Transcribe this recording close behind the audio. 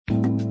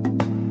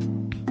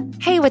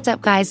what's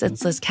up, guys?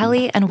 It's Liz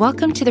Kelly, and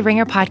welcome to the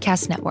Ringer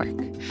Podcast Network.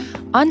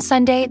 On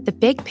Sunday, the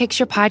Big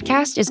Picture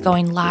podcast is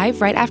going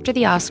live right after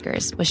the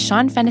Oscars, with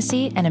Sean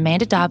Fennessy and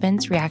Amanda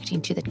Dobbins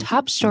reacting to the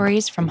top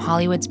stories from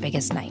Hollywood's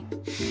biggest night.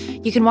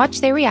 You can watch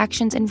their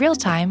reactions in real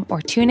time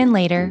or tune in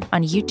later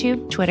on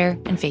YouTube, Twitter,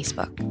 and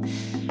Facebook.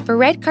 For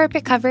red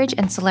carpet coverage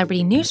and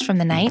celebrity news from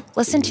the night,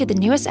 listen to the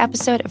newest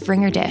episode of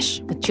Ringer Dish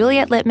with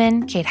Juliette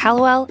Littman, Kate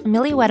Hallowell,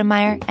 Amelia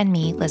Wedemeyer, and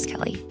me, Liz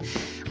Kelly.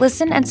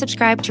 Listen and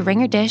subscribe to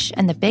Ringer Dish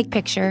and The Big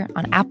Picture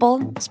on Apple,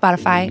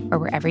 Spotify, or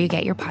wherever you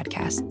get your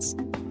podcasts.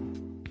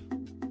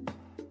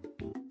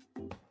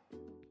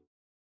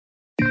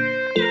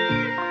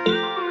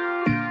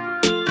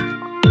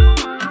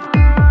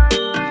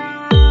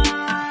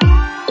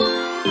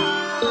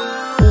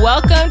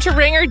 Welcome to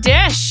Ringer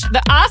Dish.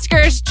 The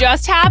Oscars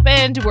just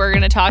happened. We're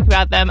going to talk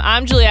about them.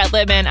 I'm Juliette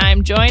Littman.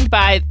 I'm joined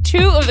by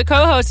two of the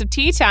co-hosts of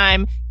Tea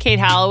Time, Kate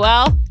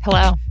Hallowell.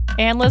 Hello.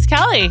 And Liz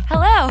Kelly.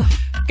 Hello.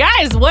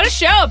 Guys, what a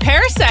show.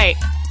 Parasite.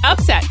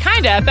 Upset,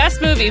 kind of.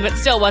 Best movie, but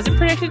still wasn't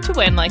predicted to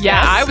win like this.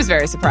 Yeah, I was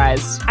very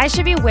surprised. I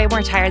should be way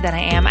more tired than I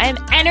am. I'm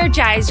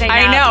energized right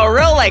now. I know,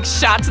 real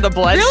shot to the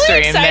bloodstream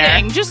really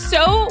exciting. there. Just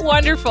so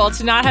wonderful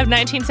to not have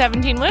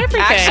 1917 win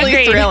everything. Actually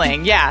Agreed.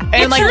 Thrilling, yeah.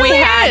 It And truly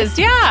is,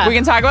 yeah. We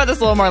can talk about this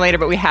a little more later,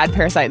 but we had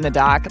Parasite in the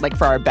doc,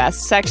 for our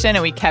best section,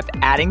 and we kept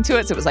adding to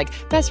it. So it was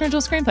best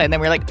original screenplay, and then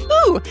we were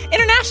ooh,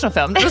 international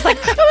film. It was oh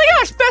my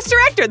gosh, best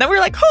director. And then we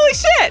were holy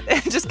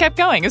shit. It just kept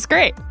going. It was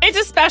great. It's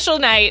a special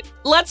night.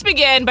 Let's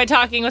begin by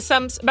talking with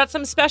about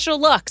some special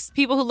looks.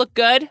 People who look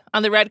good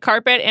on the red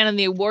carpet and in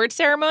the award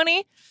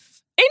ceremony.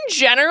 In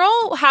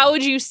general, how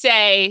would you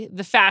say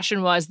the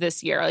fashion was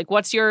this year?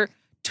 What's your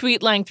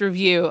tweet-length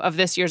review of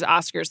this year's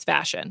Oscars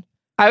fashion?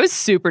 I was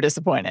super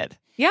disappointed.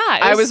 Yeah.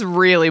 I was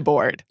really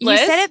bored. You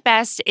Liz? said it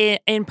best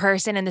in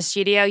person in the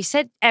studio. You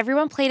said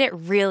everyone played it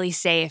really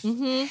safe.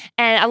 Mm-hmm.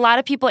 And a lot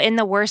of people in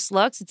the worst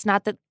looks, it's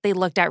not that they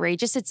looked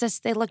outrageous. It's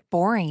just they looked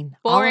boring.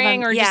 All of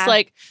Boring them. or Yeah.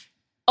 just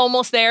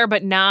almost there,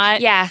 but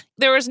not. Yeah.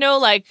 There was no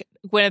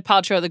Gwyneth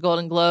Paltrow at the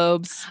Golden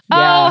Globes. Oh,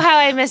 how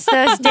I miss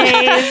those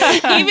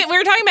days. Even we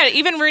were talking about it.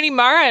 Even Rooney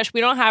Mara,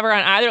 we don't have her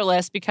on either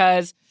list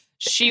because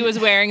she was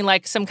wearing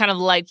some kind of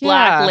light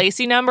black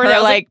lacy number. Her,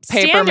 that was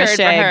paper standard mache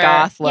for her. Yeah,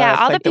 goth look.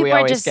 all the that we people are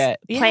always just get.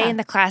 playing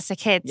the classic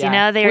hits. Yeah. You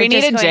know, they were we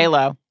just needed going,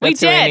 J-Lo. We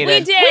That's who did.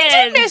 We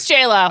did miss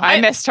J-Lo. I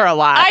missed her a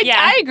lot.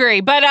 I agree.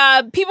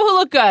 But people who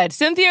look good.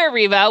 Cynthia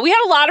Erivo. We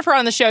had a lot of her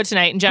on the show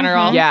tonight in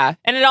general. Mm-hmm. Yeah.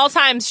 And at all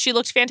times, she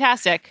looked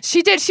fantastic.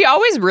 She did. She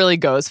always really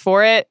goes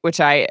for it, which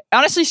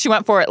honestly, she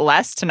went for it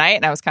less tonight.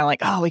 And I was kind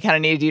of oh, we kind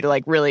of needed you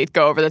to really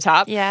go over the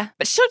top. Yeah.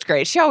 But she looked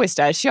great. She always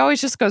does. She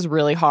always just goes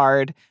really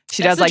hard.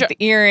 She That's does the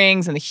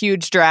earrings and the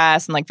huge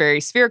dress and very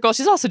spherical.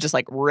 She's also just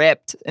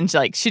ripped. And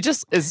she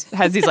just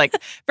has these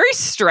very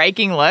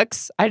striking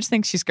looks. I just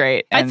think she's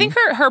great. I think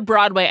her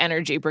Broadway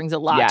energy brings a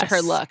lot to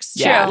her looks.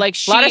 Yeah. True.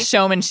 A lot of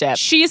showmanship.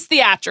 She's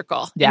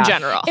theatrical in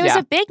general. It was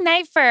a big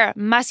night for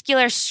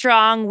muscular,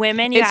 strong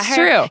women. You It's got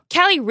her. true.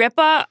 Kelly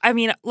Ripa,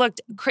 looked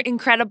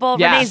incredible.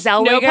 Yeah. Renee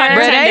Zellweger. No pun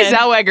Renee intended.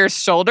 Zellweger's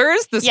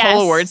shoulders this Yes.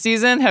 whole award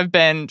season have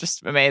been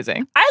just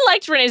amazing. I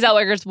liked Renee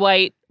Zellweger's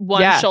white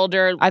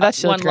shoulder, I thought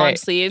she one looked long great.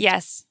 sleeve.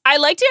 Yes. I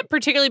liked it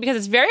particularly because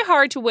it's very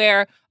hard to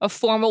wear a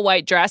formal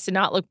white dress and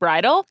not look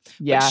bridal.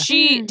 Yeah. But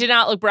she did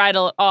not look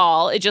bridal at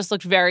all. It just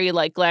looked very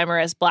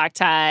glamorous, black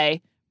tie,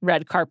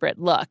 red carpet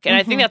look. And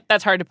I think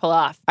that's hard to pull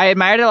off. I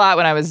admired it a lot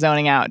when I was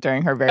zoning out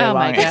during her very Oh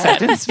my long God.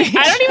 acceptance speech.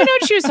 I don't even know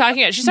what she was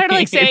talking about. She started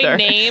Me saying either.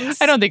 names.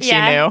 I don't think she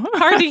knew.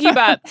 Hard to keep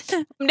up.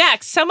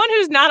 Next, someone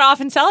who's not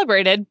often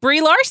celebrated,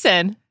 Brie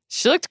Larson.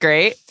 She looked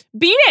great.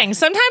 Beating.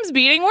 Sometimes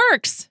beating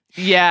works.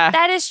 Yeah.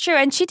 That is true.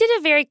 And she did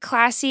a very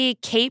classy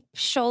cape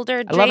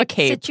shoulder I love a drape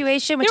cape.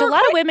 situation, which There a were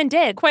lot of women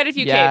did. Quite a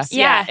few Yeah. capes.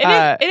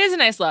 Yeah. It is a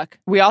nice look.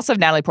 We also have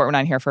Natalie Portman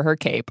on here for her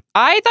cape.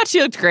 I thought she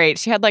looked great.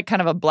 She had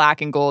kind of a black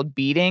and gold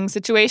beading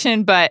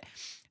situation, but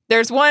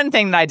there's one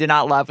thing that I did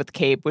not love with the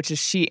cape, which is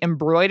she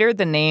embroidered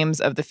the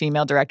names of the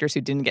female directors who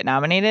didn't get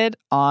nominated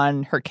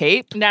on her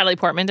cape. Natalie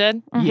Portman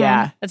did.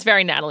 Yeah. That's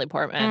very Natalie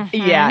Portman.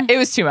 Yeah, it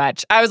was too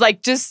much. I was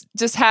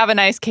just have a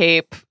nice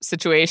cape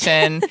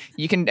situation.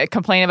 You can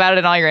complain about it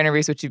in all your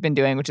interviews, which you've been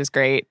doing, which is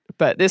great.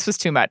 But this was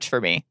too much for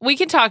me. We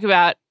can talk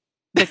about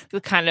the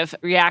kind of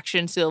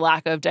reactions to the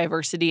lack of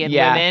diversity in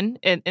women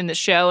in the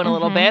show in a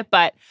little bit.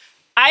 But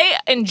I,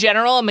 in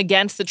general, am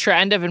against the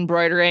trend of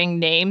embroidering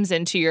names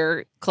into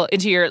your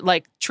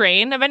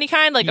train of any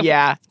kind.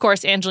 Of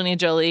course, Angelina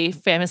Jolie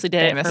famously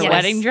did it for her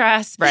wedding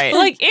dress. Right.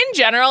 But, in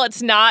general,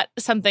 it's not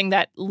something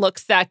that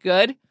looks that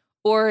good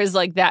or is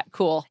that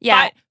cool.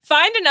 Yeah.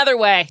 Find another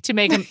way to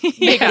make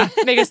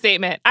a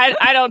statement.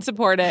 I don't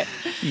support it.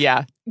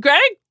 Yeah.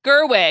 Greta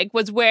Gerwig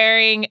was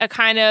wearing a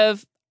kind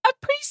of a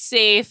pretty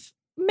safe,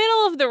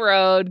 middle of the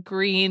road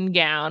green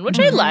gown, which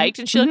I liked,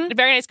 and she looked a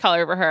very nice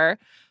color for her.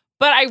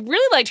 But I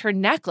really liked her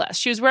necklace.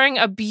 She was wearing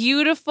a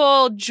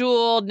beautiful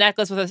jeweled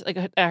necklace with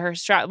her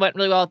strap went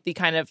really well with the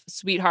kind of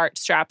sweetheart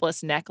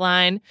strapless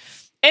neckline.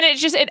 And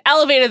it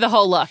elevated the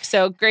whole look.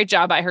 So great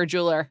job by her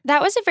jeweler.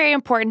 That was a very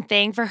important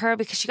thing for her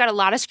because she got a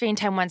lot of screen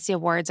time once the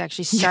awards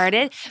actually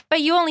started.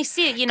 But you only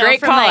see it, Great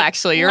from call, like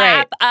actually. You're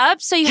lap right.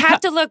 up. So you have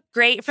to look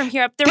great from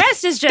here up. The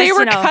rest is just, they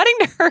were cutting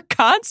to her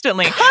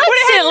constantly. When it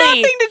Constantly. had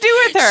nothing to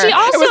do with her. She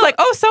also- it was like,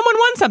 oh, someone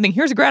won something.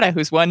 Here's Greta,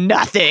 who's won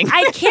nothing.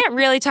 I can't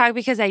really talk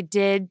because I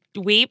did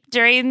weep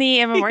during the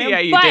in memoriam. Yeah,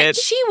 you but did.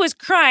 she was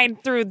crying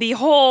through the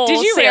whole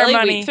Did you ceremony.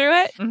 really weep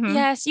through it? Mhm.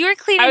 Yes, you were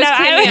cleaning I was up.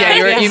 cleaning up. Yeah,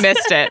 you Yes.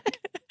 missed it.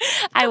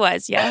 I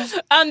was, yeah.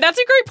 That's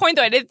a great point,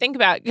 though. I didn't think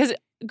about because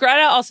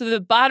Greta also the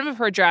bottom of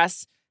her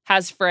dress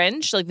has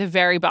fringe, like the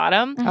very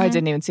bottom. Oh, I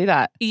didn't even see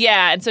that.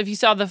 Yeah, and so if you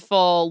saw the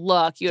full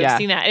look, you would have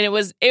seen that, and it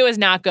was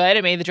not good.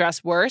 It made the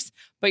dress worse.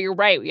 But you're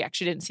right, we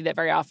actually didn't see that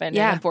very often.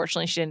 Yeah. And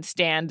unfortunately, she didn't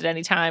stand at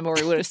any time, or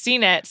we would have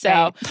seen it. So,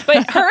 Right.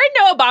 but her and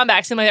Noah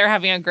Baumbach seemed like they were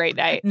having a great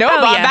night. Noah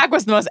Oh, Baumbach yeah.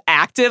 was the most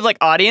active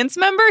audience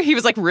member. He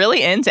was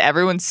really into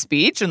everyone's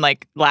speech and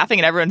laughing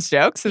at everyone's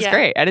jokes. It's Yeah.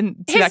 great. I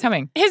didn't see that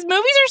coming. His movies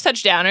are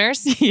such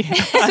downers. Yeah,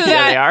 that-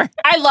 they are.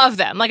 I love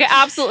them. I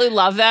absolutely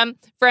love them.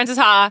 Frances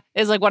Ha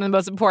is one of the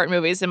most important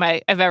movies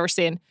I've ever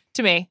seen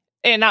to me,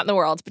 and not in the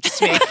world, but just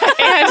to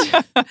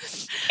me.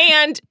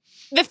 and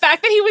the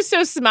fact that he was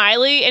so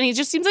smiley and he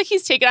just seems like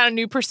he's taken on a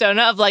new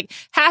persona of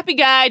happy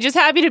guy, just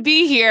happy to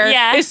be here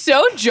is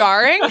so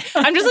jarring.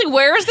 I'm just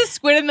where's the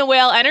squid and the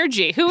whale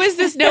energy? Who is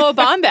this Noah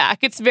Baumbach?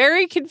 It's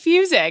very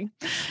confusing.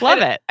 Love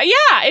it.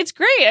 Yeah, it's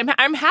great.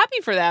 I'm happy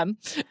for them.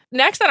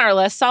 Next on our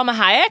list, Salma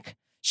Hayek.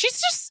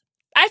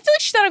 I feel like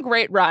she's on a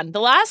great run.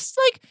 The last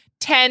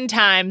 10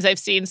 times I've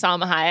seen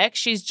Salma Hayek,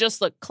 she's just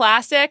looked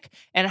classic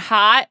and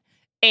hot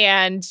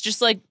and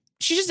just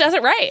she just does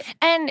it right.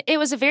 And it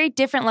was a very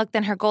different look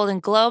than her Golden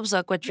Globes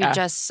look, which we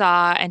just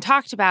saw and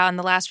talked about in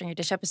the last Ring Your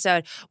Dish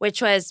episode,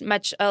 which was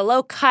much a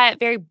low cut,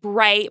 very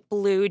bright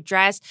blue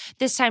dress.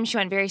 This time she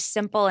went very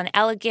simple and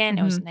elegant.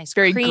 It was a nice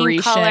Very cream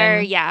Grecian. color.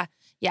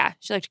 Yeah,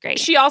 she looked great.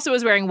 She also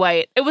was wearing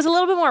white. It was a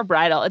little bit more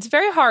bridal. It's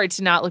very hard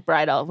to not look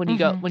bridal when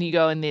you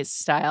go in this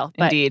style.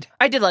 But Indeed.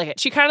 I did like it.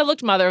 She kind of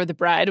looked Mother of the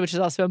Bride, which is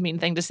also a mean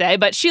thing to say,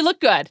 but she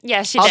looked good.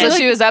 Yeah, she Also, did.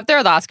 she was up there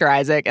with Oscar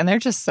Isaac, and they're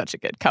just such a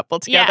good couple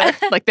together.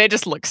 Yeah. They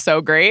just look so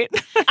great.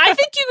 I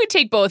think you could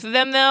take both of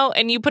them though,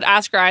 and you put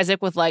Oscar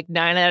Isaac with 9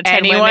 out of 10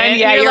 Anyone? women.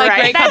 Yeah, you're you're right.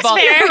 great That's couple.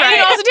 fair. And Right.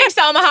 you also take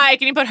Salma Hayek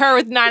and you put her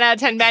with 9 out of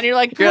 10 men. You're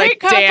You're great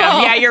couple.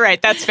 damn. Yeah, you're right.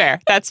 That's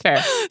fair. That's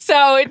fair.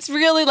 So it's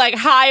really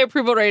high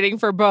approval rating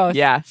for both.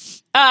 Yeah.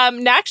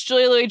 Next,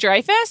 Julia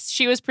Louis-Dreyfus.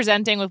 She was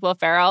presenting with Will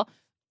Ferrell.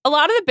 A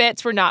lot of the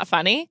bits were not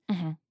funny.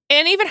 Mhm.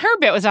 And even her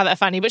bit was not that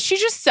funny, but she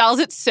just sells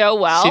it so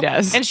well. She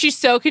does. And she's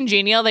so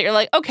congenial that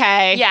you're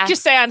okay, Yeah.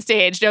 just stay on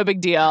stage. No big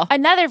deal.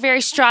 Another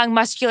very strong,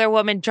 muscular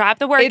woman dropped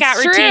the workout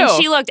It's routine. true.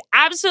 She looked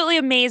absolutely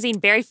amazing,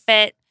 very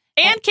fit.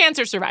 And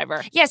cancer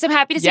survivor. Yes, I'm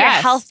happy to see her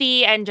Yes.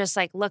 healthy and just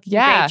looking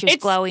Yeah. great. She was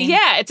glowing.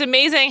 Yeah, it's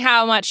amazing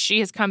how much she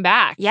has come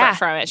back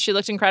from it. She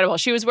looked incredible.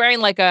 She was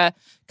wearing a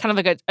kind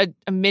of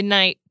a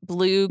midnight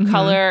blue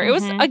color. It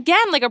was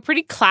again a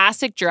pretty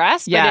classic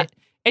dress, but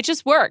it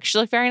just worked. She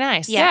looked very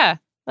nice. Yeah.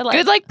 I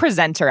like Good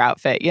presenter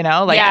outfit,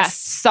 Yes.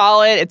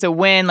 solid. It's a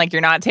win.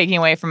 You're not taking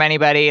away from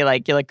anybody. You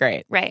look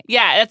great. Right.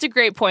 Yeah, that's a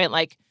great point.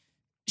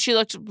 She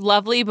looked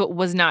lovely, but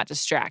was not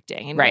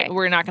distracting. And Right.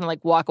 we're not going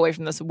to walk away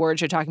from this award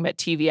show talking about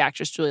TV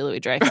actress Julia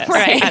Louis-Dreyfus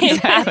Right.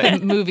 at the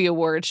movie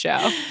award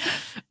show.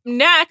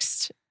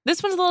 Next,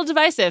 this one's a little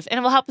divisive, and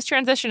it will help us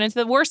transition into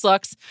the worst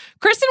looks.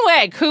 Kristen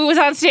Wiig, who was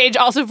on stage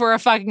also for a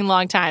fucking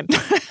long time,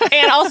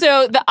 and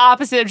also the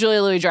opposite of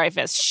Julia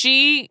Louis-Dreyfus.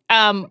 She,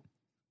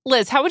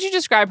 Liz, how would you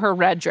describe her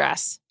red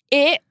dress?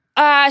 It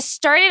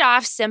started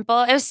off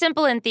simple. It was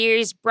simple in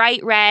theories,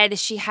 bright red.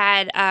 She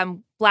had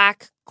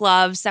black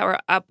gloves that were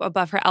up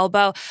above her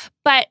elbow,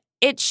 but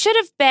it should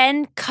have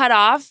been cut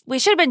off. We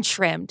should have been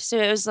trimmed. So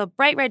it was a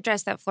bright red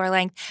dress, that floor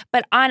length,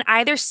 but on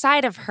either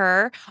side of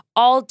her,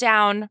 all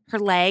down her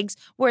legs,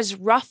 was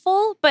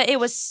ruffle, but it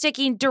was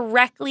sticking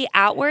directly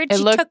outward.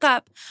 She took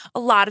up a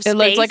lot of space. It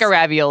looked like a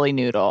ravioli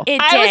noodle. It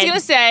I was did. going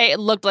to say it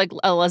looked like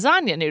a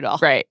lasagna noodle.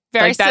 Right.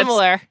 Very that's-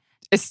 similar.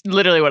 It's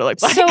literally what it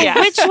looks like. So Yes.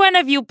 which one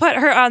of you put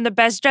her on the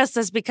best dress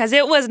list? Because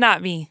it was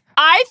not me.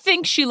 I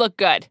think she looked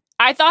good.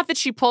 I thought that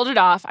she pulled it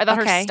off. I thought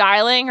her Okay.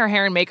 styling, her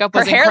hair and makeup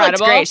Her was hair incredible.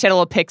 looked great. She had a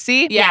little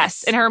pixie.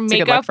 Yes, and her It's a good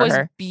look makeup for was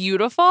her.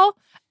 beautiful.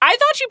 I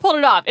thought she pulled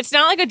it off. It's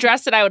not like a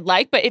dress that I would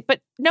like, but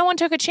no one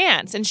took a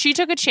chance, and she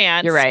took a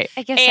chance. You're right.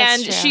 I guess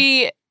And that's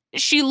true.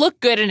 she looked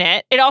good in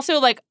it. It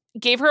also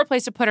gave her a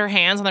place to put her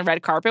hands on the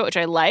red carpet, which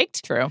I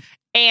liked. True.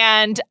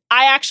 And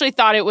I actually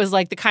thought it was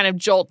the kind of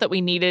jolt that we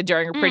needed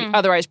during a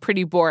otherwise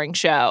pretty boring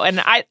show. And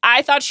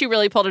I thought she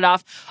really pulled it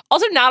off.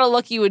 Also, not a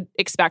look you would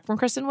expect from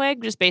Kristen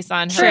Wiig, just based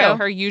on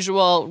her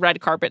usual red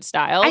carpet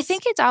styles. I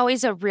think it's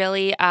always a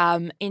really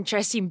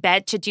interesting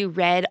bet to do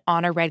red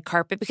on a red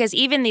carpet, because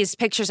even these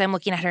pictures I'm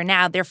looking at her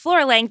now, they're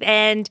floor length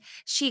and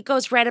she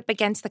goes right up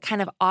against the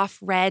kind of off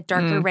red,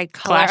 darker red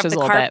color of clashes the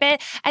a little bit.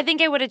 carpet. I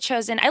think I would have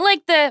chosen, I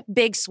like the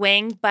big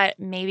swing, but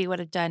maybe would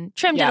have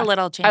trimmed it a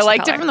little, changed I the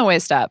liked color. it from the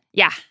waist up.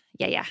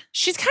 Yeah.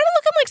 she's kind of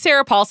looking like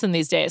Sarah Paulson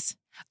these days.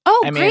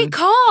 Oh, great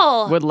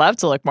call. Would love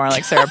to look more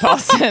like Sarah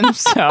Paulson,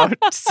 so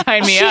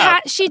sign me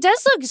up. She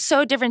does look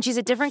so different. She's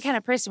a different kind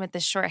of person with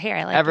this short hair.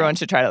 I like Everyone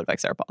should try to look like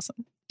Sarah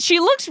Paulson. She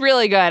looks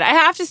really good. I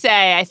have to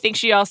say, I think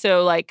she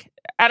also,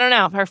 I don't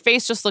know, her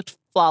face just looked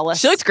flawless.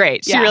 She looked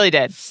great. She really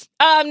did.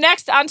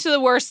 Next, on to the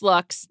worst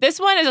looks. This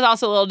one is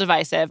also a little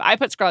divisive. I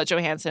put Scarlett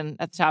Johansson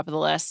at the top of the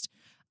list.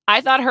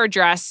 I thought her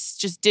dress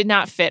just did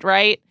not fit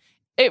right.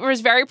 It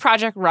was very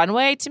Project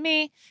Runway to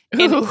me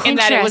in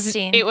that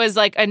it was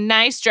like a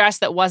nice dress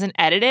that wasn't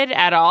edited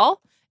at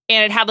all.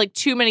 And it had like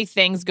too many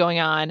things going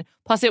on.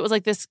 Plus it was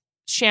like this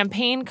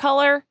champagne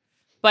color,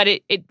 but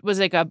it was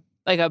like a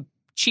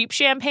cheap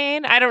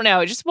champagne. I don't know.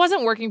 It just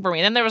wasn't working for me.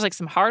 And then there was like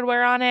some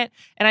hardware on it.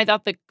 And I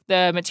thought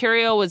the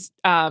material was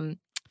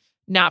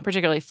not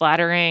particularly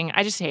flattering.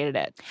 I just hated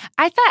it.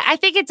 I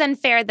think it's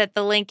unfair that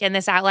the link in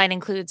this outline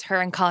includes her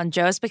and Colin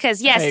Jost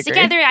because, yes,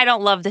 together I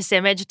don't love this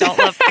image, don't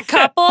love the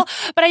couple.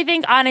 But I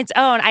think on its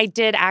own, I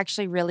did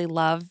actually really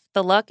love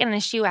the look.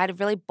 And she had a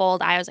really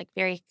bold eyes, like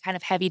very kind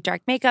of heavy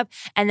dark makeup,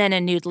 and then a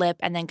nude lip,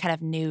 and then kind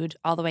of nude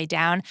all the way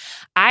down.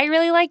 I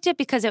really liked it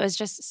because it was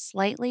just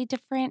slightly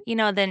different,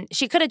 than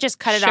she could have just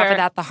cut it off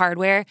without the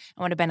hardware and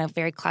would have been a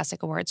very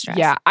classic awards dress.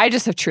 Yeah, I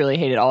just have truly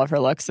hated all of her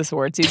looks this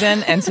award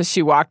season. And so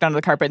she walked onto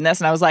the carpet in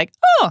this, and I was like,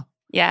 oh,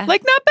 yeah,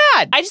 like not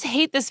bad. I just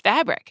hate this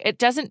fabric. It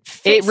doesn't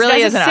fit. It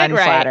really is an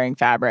unflattering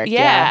fabric.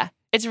 Yeah.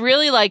 It's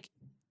really like,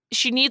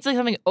 she needs like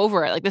something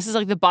over it. Like this is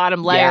like the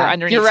bottom layer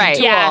underneath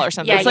the tulle or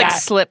something. It's like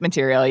slip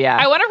material,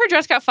 I wonder if her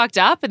dress got fucked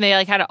up and they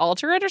like had to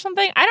alter it or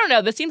something. I don't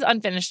know. This seems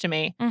unfinished to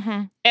me.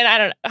 Mm-hmm. And I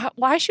don't know.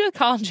 Why is she with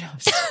Colin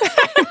Jost?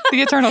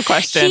 The eternal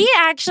question. He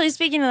actually,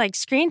 speaking of like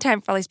screen time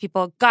for all these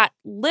people, got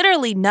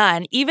literally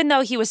none, even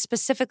though he was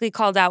specifically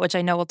called out, which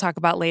I know we'll talk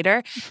about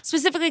later,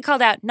 specifically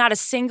called out not a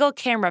single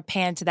camera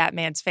pan to that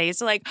man's face.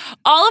 So like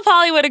all of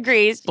Hollywood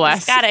agrees.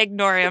 Bless. You gotta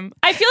ignore him.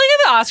 I feel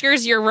like at the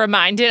Oscars, you're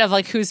reminded of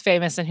like who's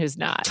famous and who's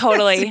not.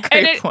 Totally.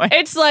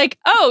 It's like,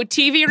 oh,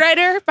 TV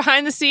writer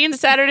behind the scenes,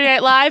 Saturday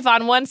Night Live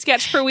on one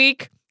sketch per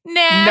week.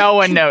 Nah. No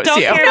one knows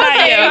don't you. Care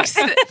about you.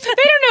 They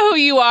don't know who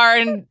you are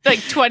in like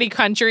 20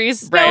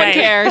 countries. Right. No one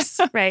cares.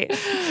 Right.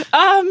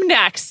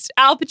 Next,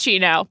 Al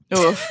Pacino.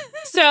 Oof.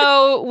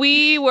 So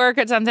we work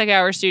at Sunset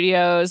Gower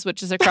Studios,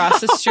 which is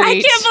across the street.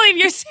 I can't believe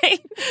you're saying.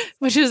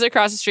 Which is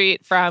across the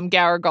street from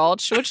Gower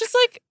Gulch, which is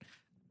like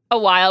a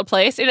wild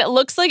place. And it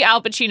looks like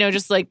Al Pacino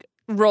just like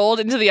rolled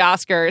into the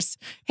Oscars,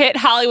 hit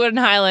Hollywood and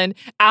Highland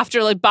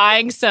after like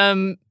buying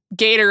some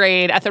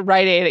Gatorade at the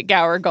Rite Aid at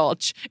Gower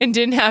Gulch and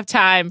didn't have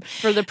time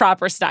for the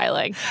proper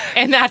styling.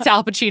 And that's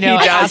Al Pacino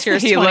at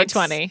Oscars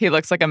 2020. He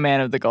looks like a man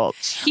of the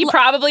Gulch. He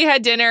probably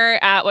had dinner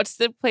at, what's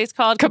the place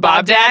called?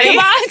 Kebab Daddy.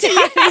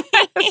 Kebab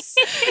Daddy. Yes.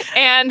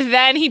 And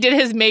then he did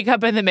his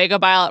makeup in the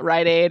makeup aisle at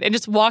Rite Aid and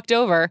just walked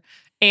over.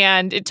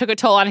 And it took a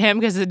toll on him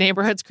because the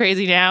neighborhood's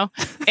crazy now.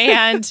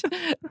 And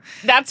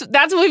that's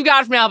what we've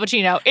got from Al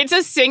Pacino. It's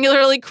a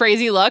singularly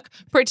crazy look,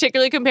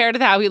 particularly compared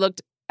to how he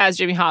looked as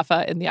Jimmy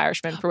Hoffa in The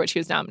Irishman, for which he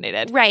was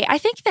nominated. Right. I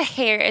think the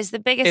hair is the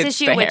biggest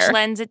issue, which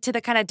lends it to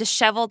the kind of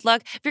disheveled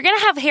look. If you're going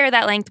to have hair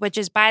that length, which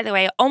is, by the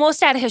way,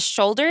 almost at his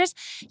shoulders,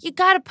 you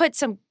got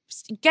to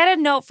get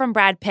a note from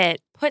Brad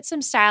Pitt, put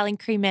some styling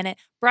cream in it,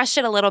 brush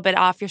it a little bit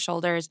off your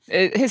shoulders.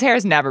 His hair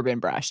has never been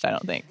brushed, I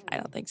don't think. I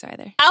don't think so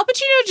either. Al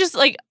Pacino just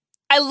like,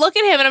 I look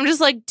at him and I'm just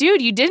like,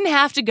 dude, you didn't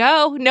have to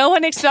go. No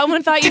one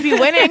thought you'd be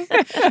winning.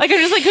 Like, I'm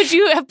just like, could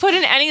you have put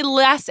in any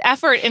less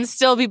effort and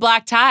still be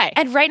black tie?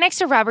 And right next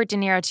to Robert De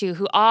Niro, too,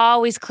 who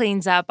always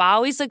cleans up,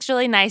 always looks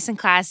really nice and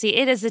classy.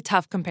 It is a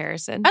tough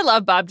comparison. I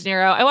love Bob De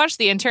Niro. I watched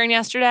The Intern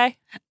yesterday.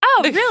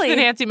 Oh, really? The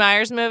Nancy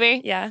Myers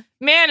movie. Yeah.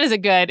 Man, is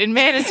it good. And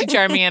man, is he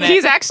charming in it.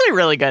 He's actually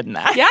really good in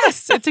that.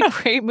 Yes. It's a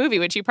great movie,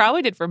 which he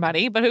probably did for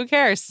money, but who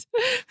cares?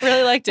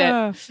 Really liked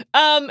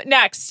it.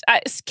 Next,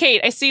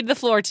 Kate, I cede the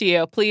floor to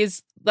you.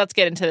 Please, let's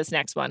get into this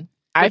next one.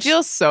 I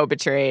feel so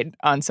betrayed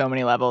on so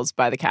many levels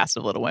by the cast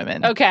of Little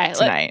Women. Okay.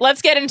 Tonight.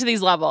 Let's get into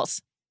these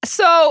levels.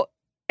 So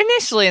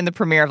initially in the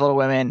premiere of Little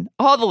Women,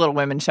 all the Little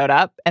Women showed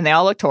up and they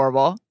all looked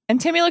horrible. And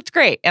Timmy looked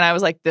great. And I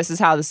was like, this is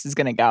how this is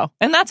going to go.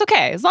 And that's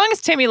okay. As long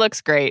as Timmy looks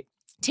great.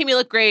 Timmy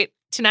looked great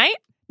tonight?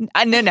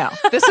 No.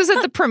 This was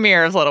at the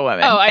premiere of Little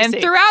Women. Oh, I see.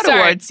 And throughout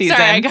award season.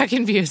 Sorry, I got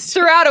confused.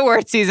 Throughout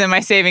award season, my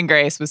saving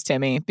grace was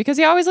Timmy because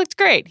he always looked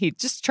great. He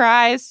just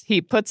tries.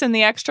 He puts in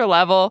the extra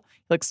level.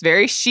 He looks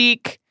very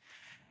chic.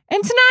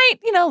 And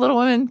tonight, Little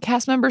Women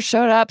cast members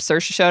showed up.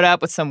 Saoirse showed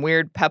up with some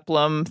weird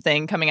peplum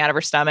thing coming out of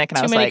her stomach.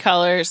 And Too many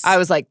colors. I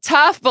was like,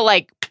 tough, but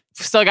like,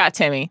 still got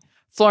Timmy.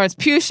 Florence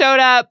Pugh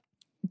showed up.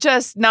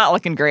 Just not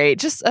looking great.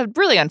 Just a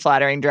really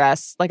unflattering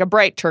dress, like a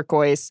bright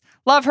turquoise.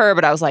 Love her,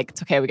 but I was like,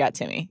 it's okay, we got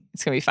Timmy.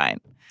 It's going to be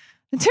fine.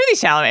 And Timothée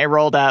Chalamet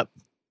rolled up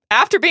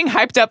after being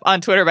hyped up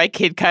on Twitter by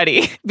Kid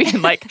Cudi,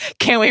 being like,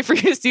 can't wait for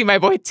you to see my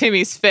boy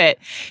Timmy's fit.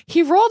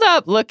 He rolled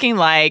up looking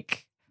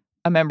like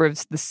a member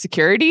of the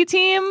security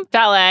team.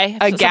 Ballet.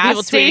 A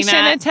gas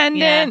station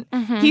attendant. Yeah.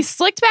 Mm-hmm. He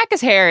slicked back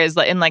his hair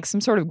in like some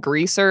sort of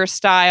greaser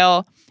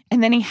style.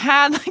 And then he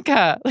had like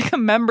a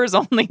members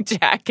only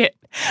jacket,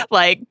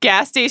 like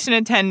gas station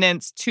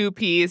attendants,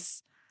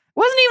 2-piece.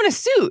 wasn't even a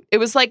suit. It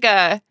was like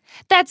a...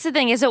 That's the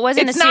thing, is it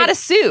wasn't it's a suit. not a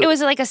suit. It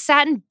was like a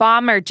satin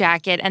bomber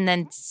jacket and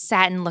then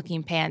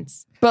satin-looking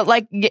pants. But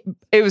like,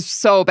 it was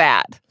so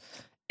bad.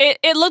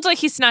 It looked like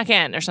he snuck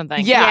in or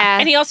something. Yeah.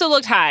 And he also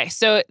looked high.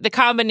 So the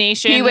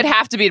combination... He would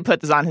have to be to put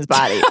this on his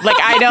body. Like,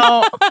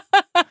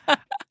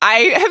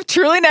 I have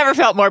truly never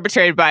felt more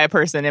betrayed by a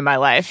person in my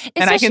life.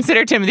 And I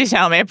consider Timothée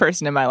Chalamet a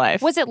person in my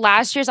life. Was it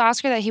last year's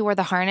Oscar that he wore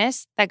the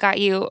harness that got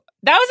you?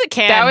 That was at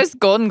Cannes. That was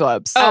Golden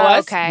Globes. Oh, it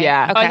was? Okay.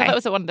 Yeah. Oh, I thought that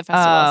was at one of the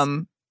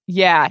festivals.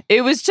 Yeah.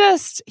 It was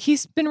just,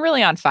 he's been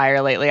really on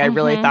fire lately. I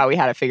really thought we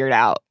had it figured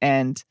out.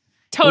 And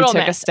Total we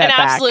took miss. a step An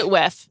back. absolute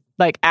whiff.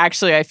 Like,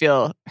 actually, I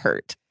feel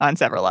hurt on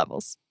several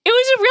levels. It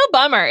was a real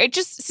bummer. It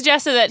just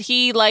suggested that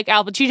he, like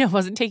Al Pacino,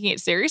 wasn't taking it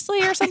seriously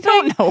or something. I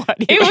don't know what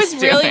he was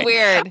really doing.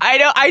 weird.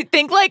 I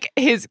think like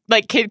his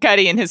Kid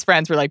Cudi and his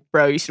friends were like,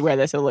 bro, you should wear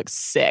this. It'll look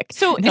sick.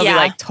 So and he'll be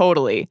like,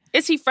 totally.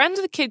 Is he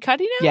friends with Kid Cudi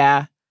now?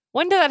 Yeah.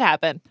 When did that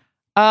happen?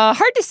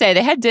 Hard to say.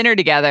 They had dinner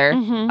together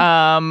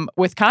Mm-hmm.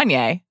 with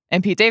Kanye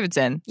and Pete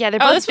Davidson. Yeah,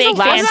 they're both big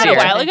was fans. that a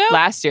while ago?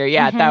 Last year,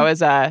 yeah. That was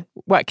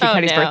Kid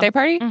Cudi's birthday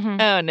party?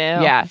 Mm-hmm. Oh,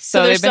 no. Yeah.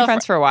 So they've been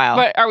friends for a while.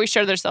 But are we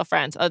sure they're still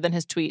friends other than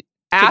his tweet?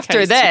 After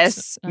Kid Cudi's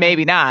this,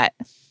 maybe not.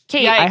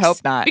 Kate, I hope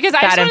not. Because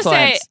I Bad just want to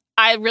say, influence.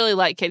 I really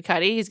like Kid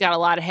Cudi. He's got a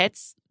lot of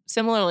hits.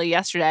 Similarly,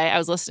 yesterday, I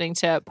was listening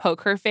to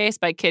Poker Face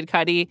by Kid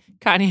Cudi,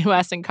 Kanye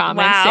West, and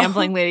Common,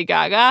 sampling Lady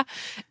Gaga.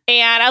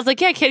 And I was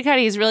like, yeah, Kid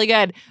Cudi is really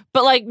good.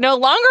 But, like, no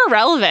longer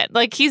relevant.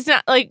 Like, he's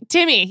not, like,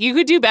 Timmy, you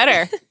could do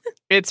better.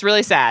 It's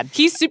really sad.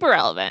 He's super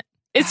relevant.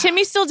 Is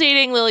Timmy still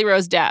dating Lily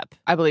Rose Depp?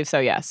 I believe so,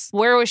 yes.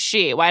 Where was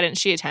she? Why didn't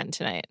she attend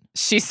tonight?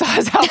 She saw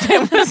his outfit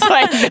and was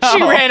like, no.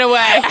 She ran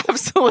away.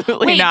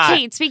 Absolutely Wait, not.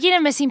 Kate, speaking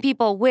of missing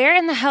people, where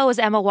in the hell was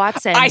Emma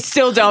Watson? I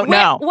still don't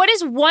know. What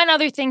is one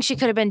other thing she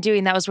could have been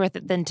doing that was worth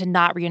it than to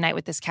not reunite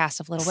with this cast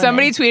of Little Women?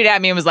 Somebody tweeted at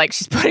me and was like,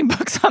 she's putting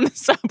books on the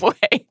subway.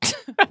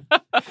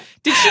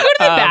 Did she go to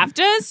the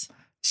BAFTAs?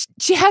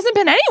 She hasn't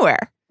been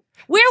anywhere.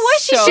 Where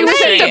was she? So She was at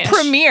strange. the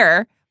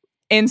premiere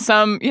in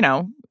some,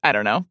 I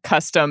don't know,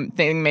 custom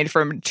thing made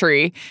from a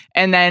tree.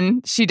 And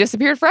then she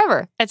disappeared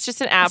forever. It's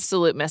just an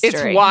absolute mystery.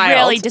 It's wild.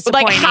 Really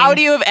disappointing. Like, how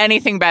do you have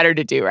anything better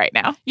to do right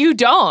now? You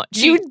don't.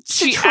 She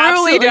truly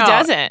absolutely don't.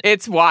 doesn't.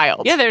 It's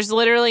wild. Yeah, there's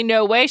literally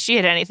no way she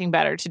had anything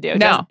better to do.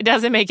 No. It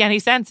doesn't make any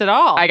sense at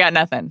all. I got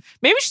nothing.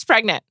 Maybe she's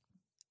pregnant.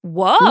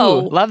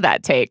 Whoa. Ooh, love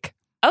that take.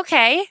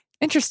 Okay.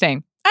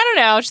 Interesting. I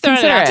don't know. Just throwing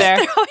it out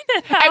Consider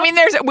there. I mean,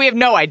 we have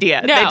no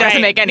idea. No, it doesn't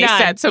right. make any None.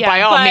 sense. So Yeah,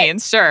 by all but-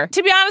 means, sure.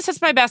 To be honest,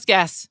 that's my best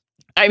guess.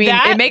 I mean,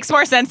 that- it makes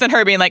more sense than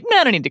her being like, no,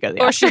 I don't need to go to the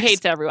Oscars. Or she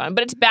hates everyone.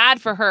 But it's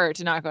bad for her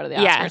to not go to the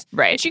Oscars. Yeah,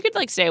 right. And she could,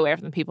 like, stay away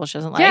from the people she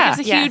doesn't like. Yeah. It's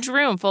a Yeah. huge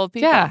room full of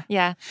people. Yeah.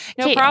 Yeah.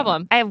 No Kate,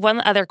 problem. I have one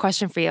other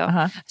question for you.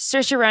 Uh-huh.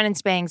 Saoirse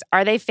Ronan's bangs,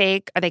 are they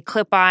fake? Are they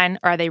clip-on?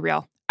 Or are they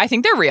real? I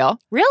think they're real.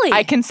 Really?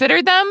 I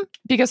considered them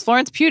because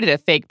Florence Pugh did a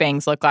fake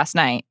bangs look last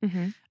night.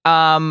 Mm-hmm.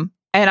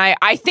 And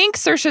I think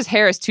Saoirse's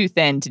hair is too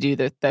thin to do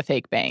the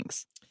fake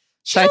bangs.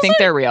 So I think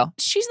they're real.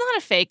 She's not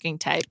a faking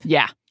type.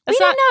 Yeah. We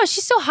don't know.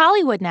 She's so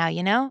Hollywood now,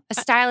 A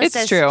stylist It's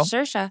says true.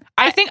 Saoirse.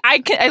 I think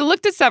I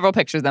looked at several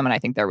pictures of them and I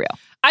think they're real.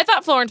 I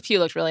thought Florence Pugh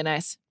looked really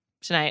nice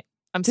tonight.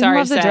 I'm Didn't sorry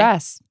love to the say.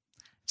 dress.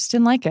 Just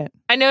didn't like it.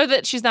 I know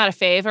that she's not a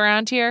fave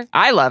around here.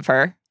 I love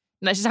her.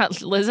 No, she's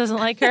not. Liz doesn't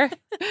like her.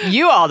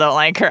 You all don't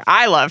like her.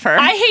 I love her.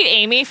 I hate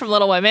Amy from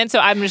Little Women, so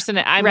I'm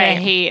gonna Right.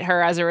 hate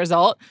her as a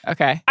result.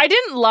 Okay. I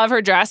didn't love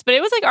her dress, but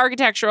it was like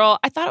architectural.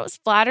 I thought it was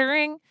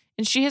flattering,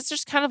 and she has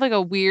just kind of like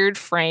a weird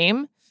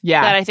frame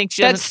Yeah. that I think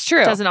she That's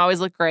true. doesn't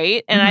always look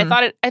great. And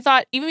Mhm. I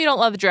thought even if you don't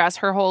love the dress,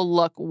 her whole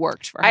look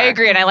worked for her. I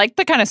agree. And I like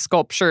the kind of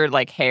sculptured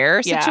like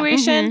hair Yeah.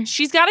 situation.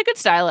 She's got a good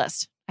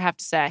stylist, I have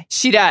to say.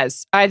 She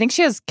does. I think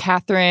she has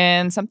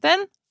Catherine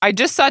something. I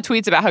just saw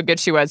tweets about how good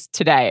she was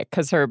today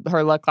because her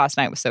look last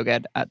night was so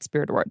good at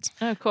Spirit Awards.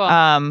 Oh, cool.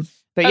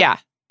 But Okay. yeah,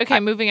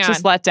 Okay, moving on.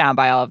 just let down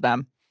by all of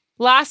them.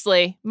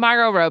 Lastly,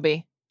 Margot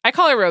Robbie. I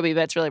call her Robbie,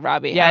 but it's really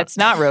Robbie. Yeah, it's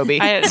not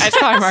Roby. I just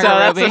call her Margot so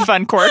Robbie. that's a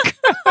fun quirk.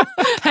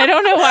 I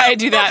don't know why I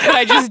do that, but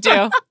I just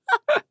do.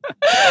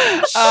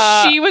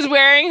 She was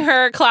wearing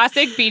her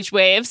classic beach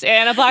waves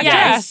and a black dress.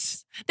 Yes.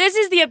 This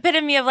is the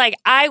epitome of like,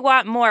 I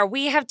want more.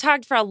 We have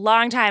talked for a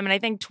long time, and I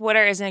think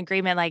Twitter is in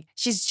agreement. Like,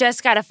 she's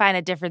just got to find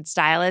a different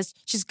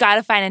stylist. She's got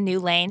to find a new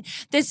lane.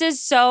 This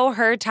is so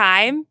her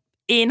time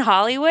in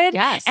Hollywood.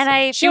 Yes.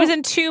 And she was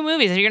in 2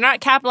 movies. If you're not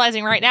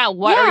capitalizing right now,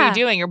 what are Yeah. you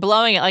doing? You're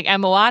blowing it like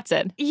Emma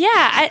Watson.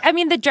 Yeah. I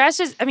mean, the dress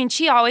is,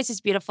 she always is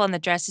beautiful, and the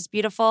dress is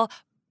beautiful.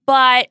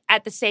 But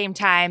at the same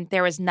time,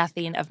 there was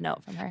nothing of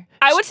note from her.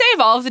 I would say of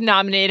all of the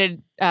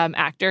nominated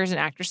actors and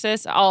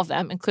actresses, all of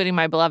them, including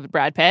my beloved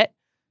Brad Pitt,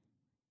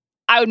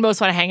 I would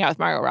most want to hang out with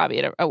Margot Robbie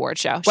at an award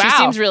show. She Wow.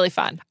 seems really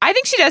fun. I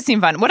think she does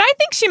seem fun. What I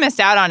think she missed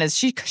out on is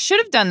she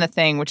should have done the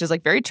thing, which is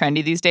like very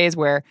trendy these days,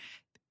 where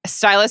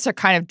stylists are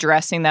kind of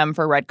dressing them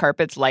for red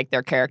carpets like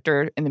their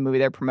character in the movie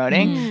they're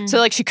promoting. Mm. So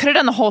like she could have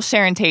done the whole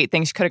Sharon Tate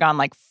thing. She could have gone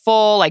like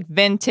full, like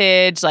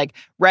vintage, like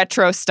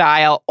retro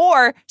style,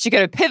 or she could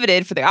have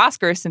pivoted for the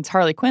Oscars since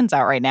Harley Quinn's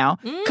out right now.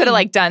 Could have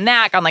like done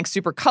that, gone like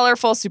super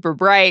colorful, super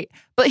bright.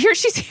 But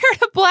she's here in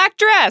a black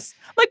dress.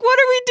 Like, what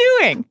are we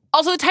doing?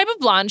 Also, the type of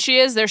blonde she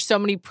is, there's so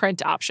many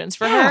print options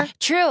for her.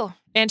 True.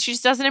 And she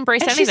just doesn't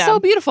embrace any of She's them. so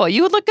beautiful.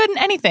 You would look good in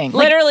anything.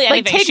 Literally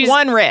anything. Like, take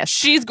one risk.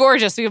 She's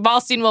gorgeous. We've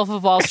all seen Wolf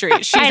of Wall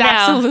Street. She's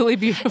absolutely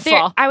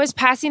beautiful. I was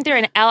passing through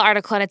an Elle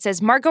article and it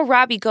says, Margot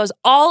Robbie goes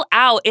all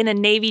out in a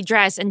navy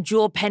dress and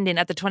jewel pendant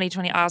at the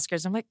 2020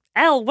 Oscars. I'm like,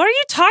 Elle, what are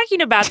you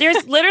talking about?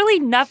 There's literally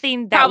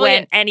nothing that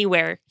went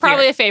anywhere.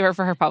 Probably a favor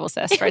for her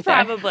publicist right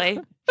there. Probably.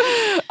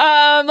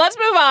 Let's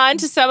move on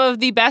to some of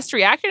the best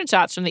reaction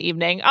shots from the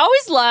evening.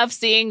 Always love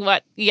seeing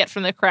what you get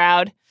from the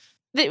crowd.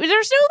 There's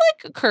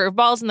no like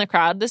curveballs in the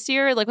crowd this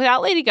year. Like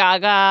without Lady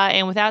Gaga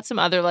and without some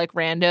other like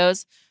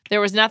randos,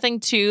 there was nothing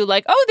to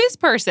like, oh, this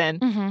person.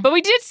 Mm-hmm. But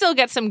we did still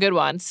get some good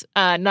ones,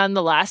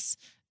 nonetheless.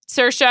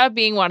 Saoirse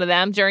being one of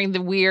them during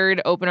the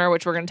weird opener,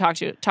 which we're going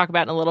to talk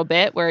about in a little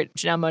bit, where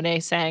Janelle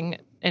Monáe sang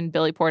and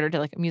Billy Porter did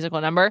like a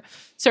musical number.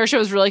 Saoirse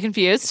was really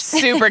confused.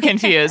 Super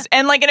confused.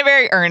 And like in a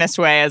very earnest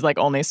way, as like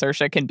only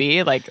Saoirse can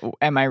be. Like,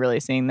 am I really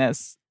seeing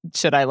this?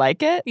 Should I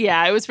like it?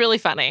 Yeah, it was really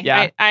funny.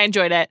 Yeah. I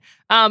enjoyed it.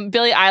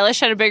 Billie Eilish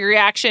had a big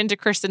reaction to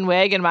Kristen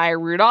Wiig and Maya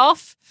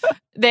Rudolph.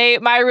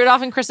 Maya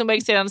Rudolph and Kristen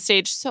Wiig stayed on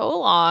stage so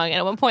long, and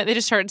at one point they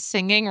just started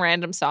singing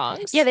random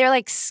songs. Yeah, they were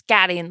like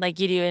scatting like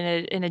you do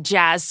in a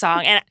jazz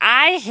song, and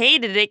I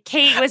hated it.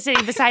 Kate was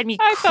sitting beside me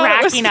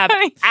cracking up.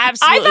 Funny.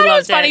 Absolutely, I thought it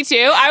was funny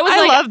too.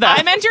 I love that.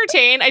 I'm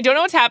entertained. I don't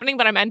know what's happening,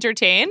 but I'm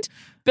entertained.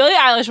 Billie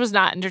Eilish was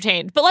not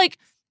entertained, but like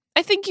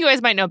I think you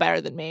guys might know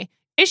better than me.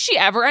 Is she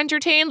ever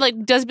entertained?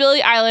 Like, does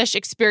Billie Eilish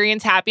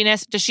experience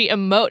happiness? Does she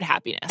emote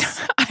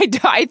happiness?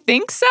 I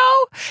think so.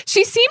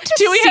 She seemed to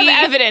Do we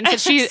have evidence that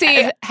she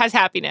has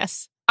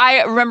happiness?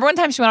 I remember one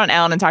time she went on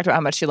Ellen and talked about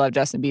how much she loved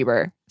Justin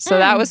Bieber. So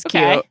that was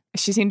cute. Okay.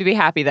 She seemed to be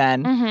happy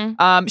then.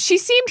 Mm-hmm. She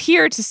seemed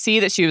here to see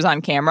that she was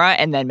on camera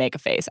and then make a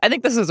face. I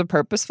think this was a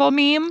purposeful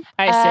meme.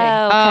 I see.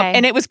 Okay.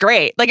 And it was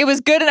great. Like, it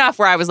was good enough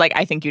where I was like,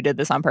 I think you did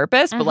this on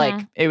purpose. But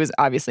like, it was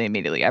obviously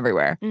immediately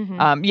everywhere.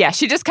 Mm-hmm. Yeah,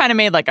 she just kind of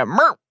made like a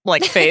merp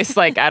like face.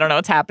 Like, I don't know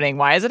what's happening.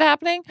 Why is it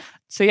happening?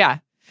 So yeah,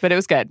 but it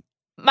was good.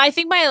 I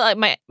think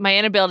my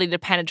inability to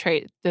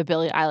penetrate the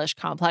Billie Eilish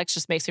complex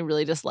just makes me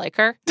really dislike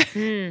her.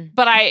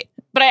 But I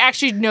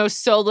actually know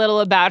so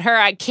little about her.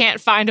 I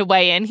can't find a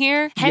way in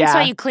here. Hence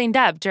why you cleaned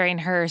up during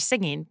her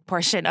singing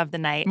portion of the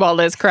night. Well,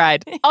 Liz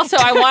cried. Also,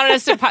 I wanted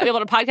us to be able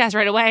to podcast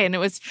right away, and it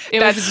was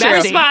That's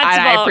messy. true.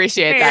 I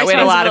appreciate that. We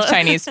had a lot of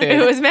Chinese food.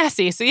 It was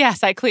messy. So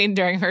yes, I cleaned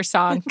during her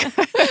song.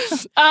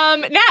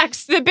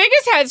 Next, the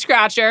biggest head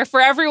scratcher for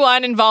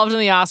everyone involved in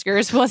the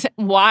Oscars was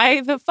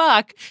why the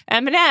fuck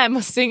Eminem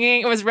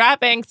was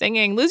rapping,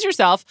 singing "Lose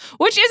Yourself,"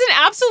 which is an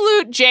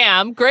absolute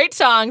jam. Great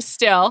song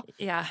still.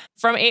 Yeah.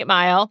 From 8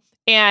 Mile.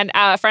 And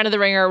a friend of the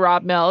Ringer,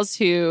 Rob Mills,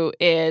 who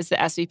is the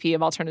SVP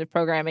of alternative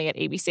programming at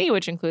ABC,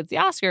 which includes the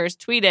Oscars,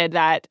 tweeted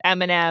that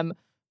Eminem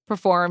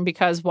performed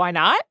because why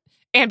not?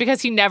 And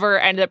because he never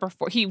ended up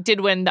he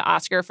did win the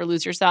Oscar for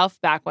Lose Yourself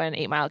back when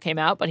 8 Mile came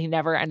out, but he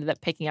never ended up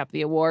picking up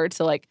the award.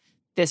 So like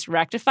this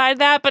rectified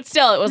that, but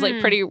still it was like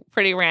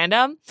pretty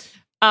random.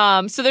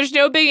 So there's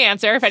no big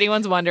answer if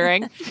anyone's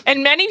wondering.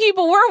 And many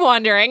people were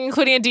wondering,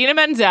 including Idina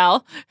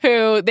Menzel,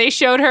 who they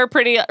showed her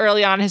pretty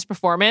early on in his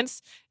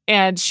performance.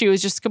 And she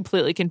was just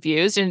completely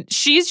confused. And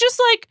she's just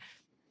like,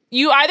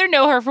 you either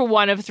know her for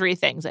one of three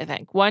things, I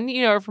think. One,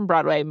 you know her from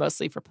Broadway,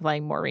 mostly for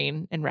playing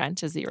Maureen in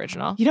Rent as the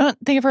original. You don't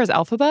think of her as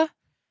Elphaba?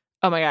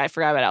 Oh my God, I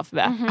forgot about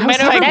Elphaba. Mm-hmm.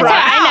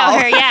 I know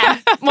her, yeah.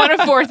 One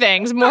of four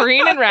things.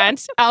 Maureen in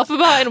Rent,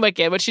 Elphaba in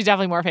Wicked, which she's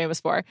definitely more famous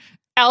for.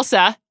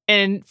 Elsa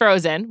in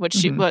Frozen,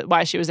 which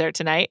why she was there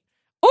tonight.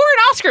 Or an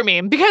Oscar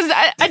meme, because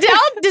Adele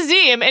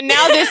Dazeem and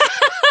now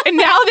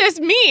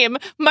this meme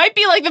might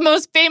be like the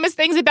most famous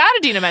things about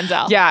Idina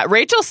Menzel. Yeah,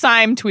 Rachel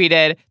Syme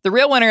tweeted, the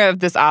real winner of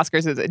this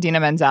Oscars is Idina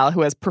Menzel,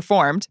 who has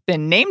performed,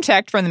 been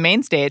name-checked from the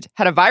main stage,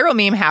 had a viral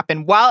meme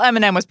happen while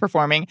Eminem was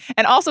performing,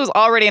 and also is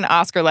already an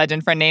Oscar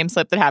legend for a name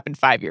slip that happened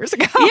 5 years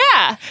ago.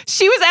 Yeah.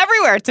 She was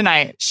everywhere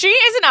tonight. She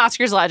is an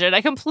Oscars legend.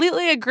 I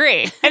completely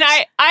agree. And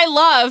I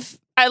love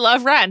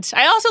Rent.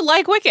 I also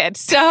like Wicked.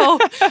 So,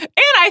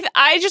 and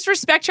I just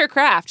respect her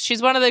craft.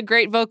 She's one of the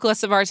great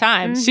vocalists of our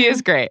time. She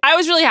is great. I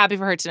was really happy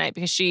for her tonight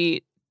because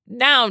she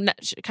kind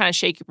of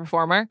shaky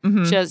performer.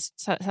 She does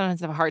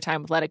sometimes have a hard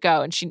time with Let It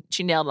Go, and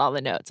she nailed all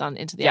the notes on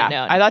Into the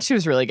Unknown. I thought she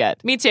was really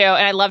good. Me too,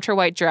 and I loved her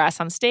white dress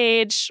on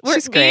stage.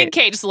 She's great. Me and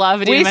Kate just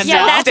love Idina Menzel.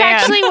 Yeah, that's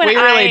actually when we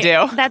really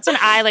do. That's when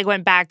I like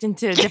went back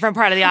into a different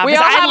part of the office. We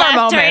all have our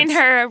moments. During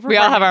her We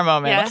all have our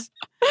moments.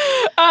 Yeah.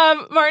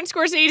 Martin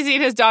Scorsese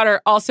and his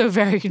daughter also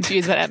very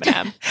confused about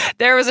Eminem.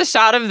 There was a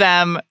shot of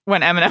them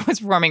when Eminem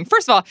was performing.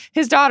 First of all,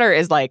 his daughter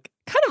is like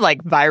kind of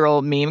like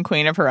viral meme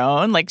queen of her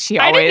own. Like she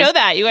always, I didn't know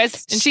that. You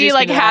guys, she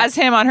like has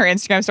him on her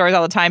Instagram stories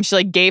all the time. She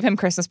like gave him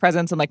Christmas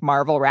presents in like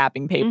Marvel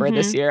wrapping paper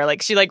this year.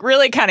 Like she like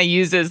really kind of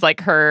uses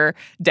like her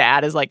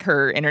dad as like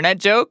her internet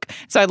joke.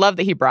 So I love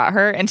that he brought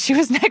her, and she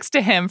was next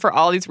to him for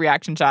all these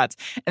reaction shots.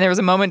 And there was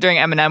a moment during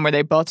M&M where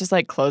they both just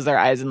like closed their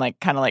eyes and like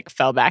kind of like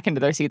fell back into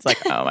their seats like,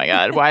 oh my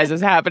God, why is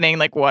this happening?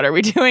 Like, what are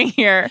we doing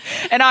here?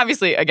 And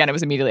obviously, again, it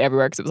was immediately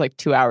everywhere because it was like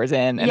 2 hours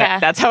in, and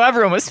that's how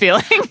everyone was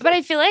feeling. But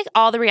I feel like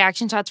all the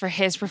reaction shots for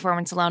his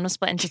performance alone was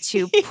split into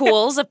two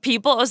pools of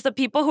people. It was the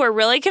people who are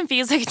really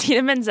confused, like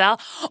Idina Menzel,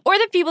 or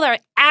the people that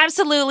are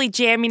absolutely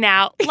jamming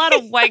out. A lot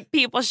of white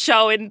people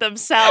showing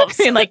themselves.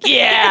 Being like,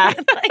 yeah.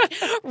 like,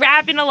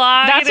 rapping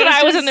along. That's what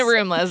I was in the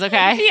room, Liz,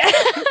 okay? Yeah.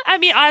 I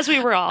mean, as we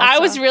were all. I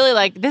was really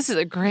like, this is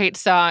a great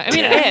song. I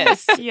mean, it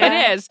is.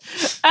 It is.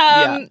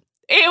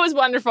 It was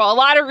wonderful. A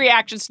lot of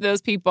reactions to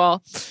those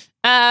people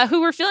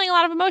who were feeling a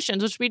lot of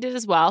emotions, which we did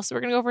as well. So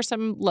we're going to go over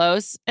some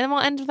lows, and then we'll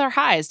end with our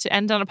highs to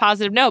end on a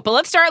positive note. But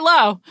let's start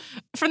low.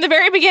 From the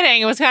very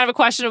beginning, it was kind of a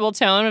questionable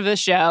tone of the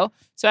show.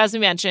 So as we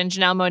mentioned,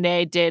 Janelle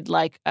Monáe did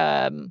like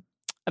a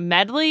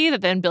medley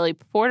that then Billy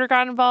Porter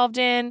got involved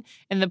in.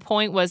 And the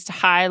point was to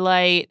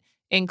highlight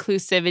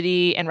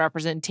inclusivity and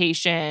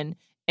representation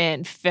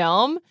in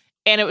film.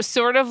 And it was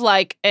sort of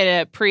like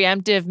a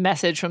preemptive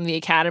message from the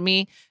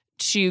Academy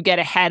to get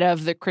ahead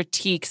of the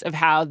critiques of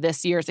how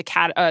this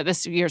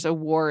year's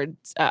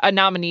awards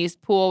nominees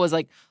pool was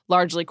like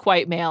largely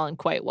quite male and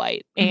quite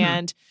white.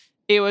 And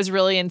it was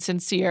really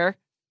insincere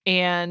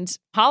and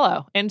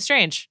hollow and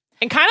strange.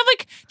 And kind of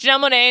like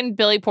Janelle Monáe and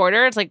Billy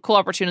Porter, it's like a cool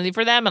opportunity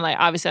for them. And I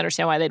obviously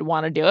understand why they'd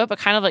want to do it, but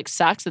kind of like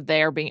sucks that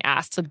they are being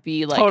asked to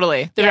be like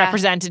the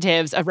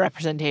representatives of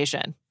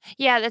representation.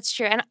 Yeah, that's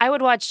true. And I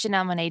would watch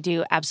Janelle Monáe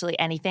do absolutely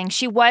anything.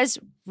 She was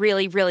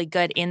really, really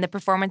good in the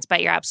performance,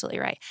 but you're absolutely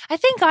right. I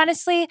think,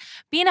 honestly,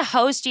 being a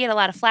host, you get a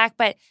lot of flack,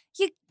 but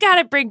you got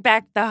to bring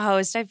back the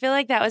host. I feel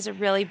like that was a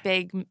really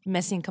big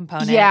missing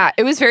component. Yeah,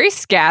 it was very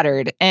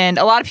scattered. And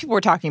a lot of people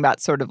were talking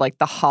about sort of like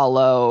the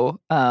hollow,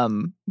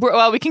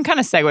 well, we can kind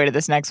of segue to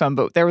this next one,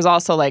 but there was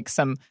also like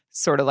some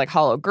sort of like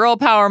hollow girl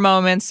power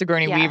moments.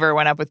 Sigourney Weaver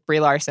went up with Brie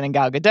Larson and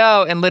Gal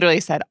Gadot and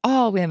literally said,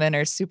 all women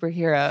are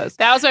superheroes.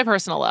 That was my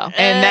personal low.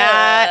 And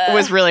that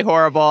was really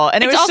horrible.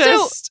 And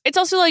it's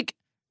also like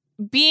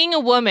being a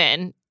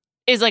woman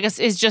is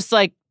just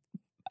like,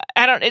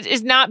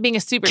 it's not being a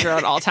superhero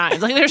at all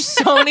times. Like there's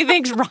so many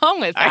things wrong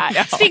with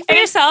that. Speak for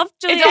yourself,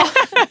 Julia.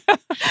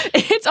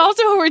 It's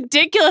also a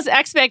ridiculous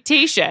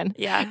expectation.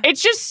 Yeah.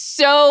 It's just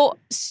so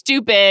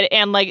stupid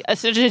and like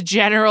such a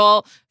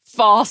general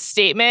false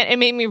statement. It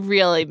made me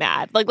really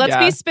mad. Like, let's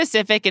be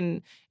specific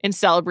in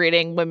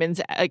celebrating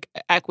women's like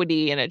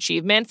equity and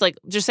achievements. Like,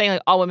 just saying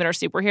like all women are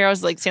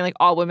superheroes, like saying like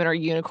all women are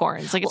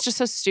unicorns. Like, it's just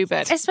so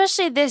stupid.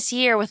 Especially this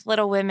year with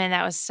Little Women,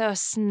 that was so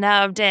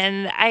snubbed,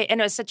 and it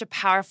was such a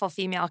powerful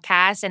female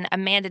cast. And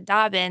Amanda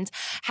Dobbins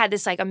had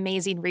this like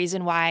amazing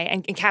reason why,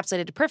 and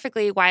encapsulated it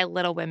perfectly, why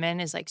Little Women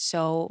is like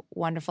so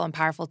wonderful and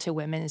powerful to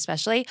women,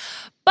 especially.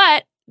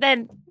 But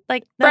then,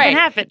 like, nothing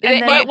happened.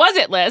 And what was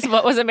it, Liz?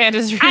 What was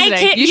Amanda's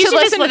reasoning? You should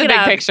listen to the big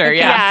picture. Okay.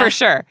 Yeah, for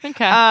sure.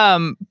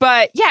 Okay.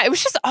 But yeah, it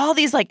was just all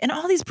these like, and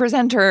all these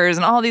presenters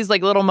and all these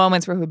like little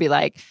moments where it would be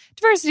like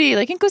diversity,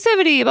 like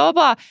inclusivity, blah,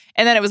 blah, blah.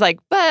 And then it was like,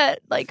 but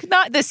like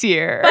not this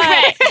year.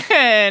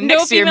 But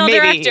no female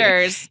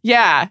directors.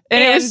 Yeah.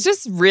 And it was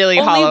just really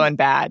hollow and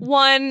bad.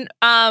 One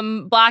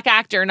black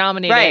actor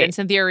nominated and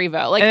Cynthia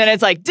Erivo. Like, and then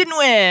it's like, didn't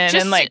win.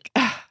 And like...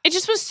 It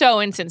just was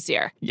so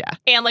insincere. Yeah.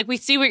 And like we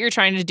see what you're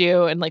trying to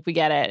do and like we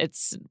get it.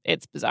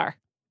 It's bizarre.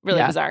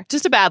 Really bizarre.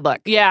 Just a bad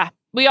look. Yeah.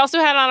 We also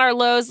had on our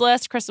lows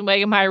list Kristen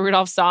Wiig and Maya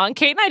Rudolph's song.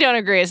 Kate and I don't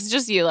agree. It's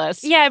just you,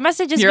 Liz. Yeah, it must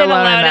have just been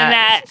alone in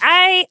that.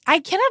 I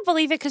cannot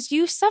believe it because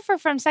you suffer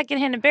from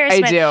secondhand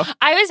embarrassment. I do.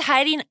 I was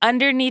hiding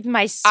underneath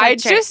my sweatshirt. I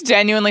just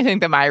genuinely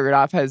think that Maya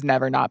Rudolph has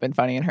never not been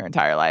funny in her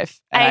entire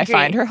life. And I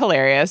find her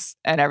hilarious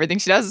and everything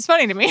she does is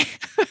funny to me.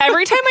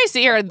 Every time I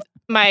see her,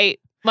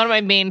 one of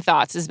my main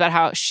thoughts is about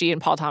how she and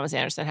Paul Thomas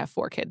Anderson have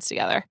 4 kids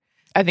together.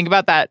 I think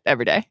about that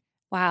every day.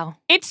 Wow.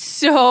 It's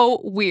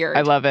so weird.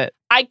 I love it.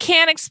 I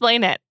can't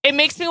explain it. It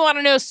makes me want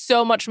to know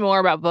so much more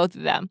about both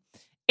of them.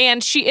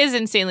 And she is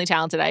insanely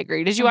talented, I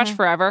agree. Did you watch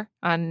Forever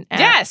on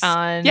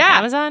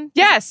Amazon?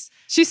 Yes.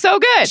 She's so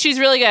good. She's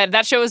really good.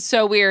 That show was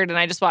so weird, and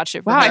I just watched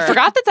it for her. I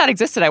forgot that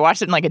existed. I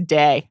watched it in like a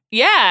day.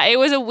 Yeah, it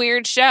was a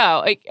weird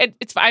show.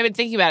 I've been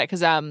thinking about it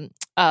because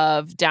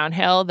of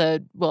Downhill,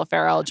 the Will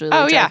Ferrell,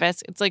 Julia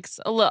Louis-Dreyfus. It's like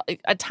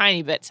a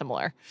tiny bit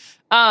similar.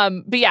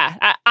 But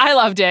yeah, I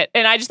loved it,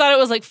 and I just thought it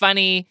was like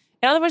funny.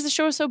 And otherwise, the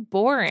show was so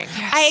boring.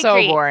 I so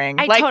agree. boring.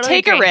 I like, totally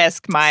take agree. a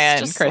risk, Maya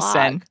and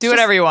Kristen. Do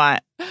whatever you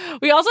want.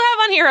 We also have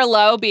on here a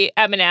low be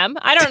Eminem.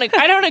 I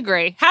don't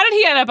agree. How did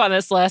he end up on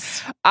this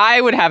list? I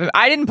would have him.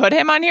 I didn't put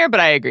him on here, but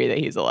I agree that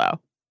he's a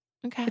low.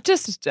 Okay.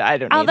 I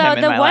don't need Although him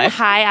in the my one life.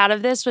 high out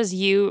of this was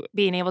you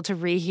being able to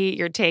reheat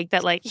your take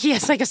that like he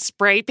has like a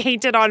spray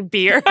painted on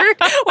beard,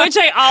 which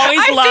I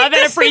always love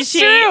and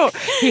appreciate.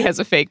 He has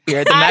a fake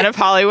beard. The men of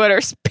Hollywood are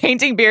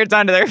painting beards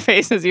onto their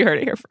faces. You heard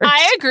it here first.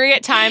 I agree.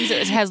 At times,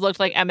 it has looked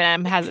like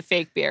Eminem has a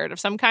fake beard of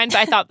some kind, but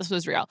I thought this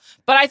was real.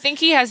 But I think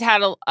he has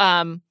had a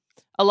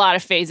lot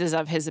of phases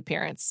of his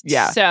appearance.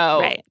 Yeah.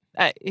 So, right.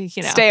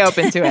 Stay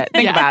open to it.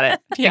 Think about it.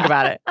 Think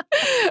about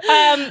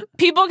it.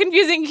 People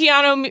confusing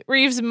Keanu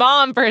Reeves'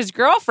 mom for his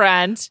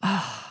girlfriend.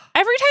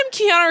 Every time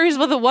Keanu Reeves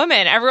with a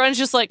woman, everyone's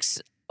just like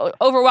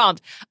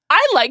overwhelmed.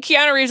 I like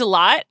Keanu Reeves a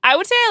lot. I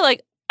would say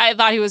I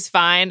thought he was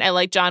fine. I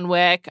like John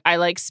Wick. I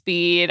like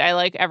Speed. I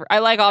like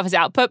all of his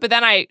output. But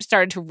then I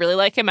started to really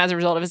like him as a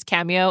result of his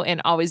cameo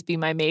in Always Be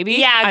My Maybe.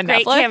 Yeah, on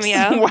great Netflix.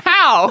 cameo.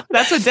 Wow.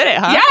 That's what did it,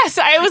 huh? Yes,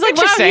 I was like,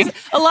 wow, Interesting.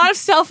 he's a lot of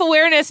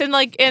self-awareness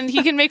and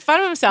he can make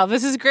fun of himself.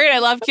 This is great. I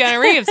love Keanu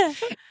Reeves.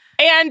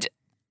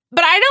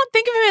 But I don't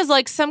think of him as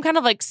like some kind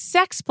of like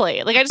sex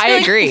play. Like I just feel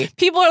like agree.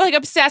 people are like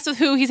obsessed with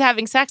who he's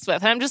having sex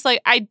with. And I'm just like,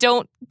 I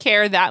don't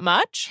care that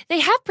much. They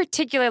have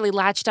particularly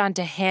latched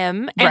onto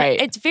him. And Right.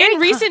 it's very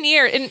In recent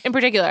year in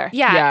particular.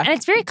 Yeah. And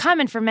it's very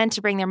common for men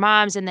to bring their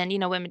moms and then,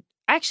 women.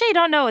 Actually, I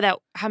don't know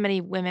how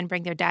many women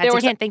bring their dads. I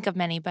can't think of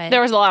many, but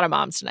There was a lot of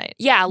moms tonight.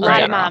 yeah, a lot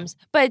Right. of moms.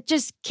 But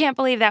just can't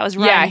believe that was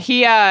wrong.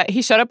 Yeah,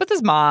 he showed up with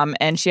his mom,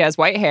 and she has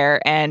white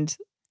hair. And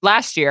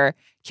last year,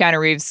 Keanu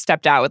Reeves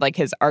stepped out with like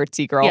his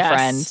artsy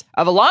girlfriend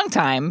of a long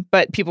time,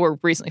 but people were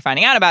recently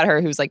finding out about her,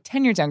 who's like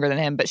 10 years younger than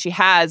him, but she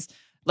has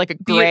like a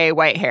gray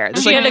white hair.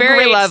 It's She like had a very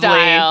great lovely.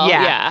 style.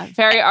 Yeah.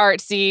 Very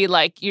artsy.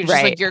 Like you're just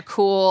Right. like your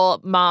cool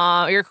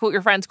mom, your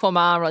friend's cool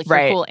mom, or like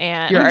Right. your cool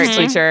aunt. Your art Mhm.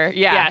 teacher.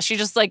 Yeah. She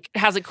just like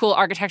has like cool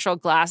architectural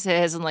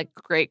glasses and like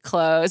great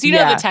clothes. You know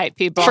Yeah. the type,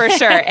 people. For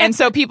sure. And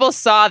so people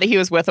saw that he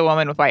was with a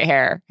woman with white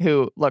hair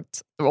who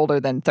looked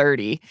older than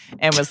 30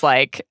 and was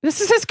like,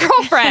 this is his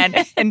girlfriend.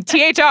 And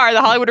THR,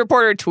 the Hollywood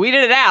Reporter,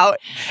 tweeted it out,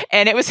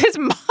 and it was his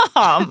mom.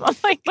 I'm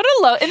like, What a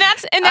low. And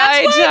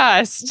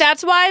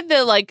that's why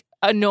the like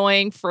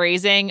annoying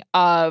phrasing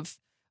of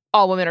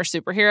all women are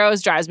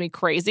superheroes drives me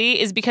crazy,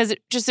 is because it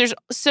just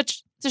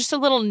there's a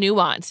little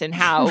nuance in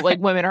how like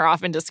women are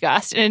often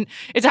discussed, and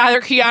it's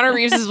either Keanu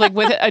Reeves is like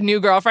with a new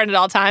girlfriend at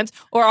all times,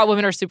 or all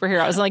women are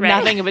superheroes, and like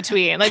nothing in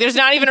between. Like there's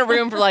not even a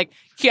room for like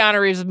Keanu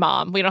Reeves'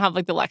 mom. We don't have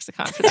like the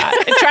lexicon for that.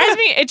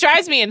 It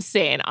drives me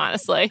insane,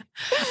 honestly.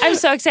 I'm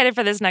so excited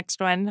for this next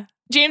one.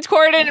 James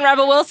Corden and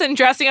Rebel Wilson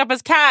dressing up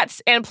as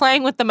cats and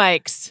playing with the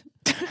mics.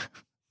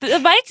 The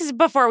mics,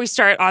 before we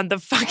start on the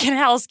fucking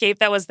hellscape,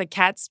 that was the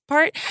cats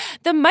part.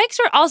 The mics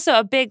were also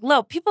a big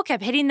low. People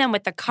kept hitting them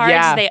with the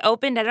cards they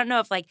opened. I don't know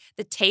if like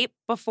the tape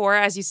before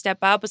as you step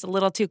up was a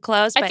little too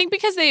close. But I think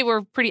because they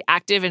were pretty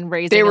active in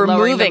raising They were and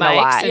lowering moving the a mics.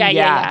 lot. And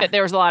Yeah. that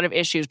there was a lot of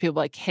issues, people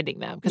like hitting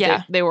them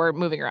because they were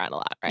moving around a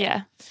lot, right?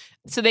 Yeah.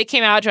 So they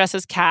came out dressed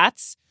as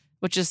cats,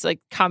 which is like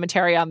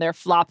commentary on their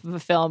flop of a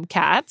film,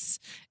 Cats.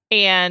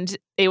 And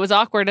it was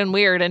awkward and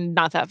weird and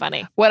not that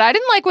funny. what I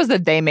didn't like was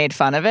that they made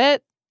fun of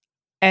it.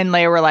 And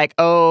they were like,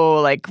 oh,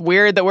 like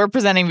weird that we're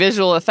presenting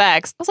visual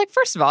effects. I was like,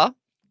 first of all,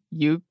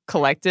 you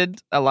collected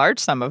a large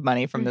sum of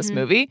money from this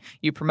movie.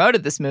 You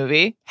promoted this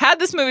movie. Had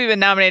this movie been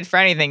nominated for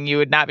anything, you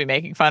would not be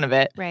making fun of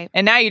it. Right.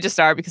 And now you just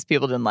are because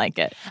people didn't like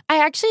it.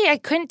 I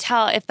couldn't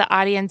tell if the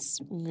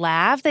audience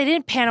laughed. They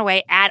didn't pan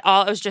away at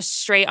all. It was just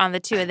straight on the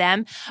two of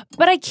them.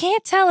 But I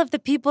can't tell if the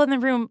people in the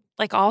room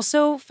like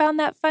also found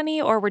that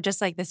funny or were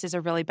just like, this is a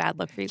really bad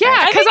look for you Yeah,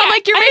 guys. because I'm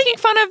like, you're making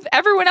fun of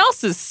everyone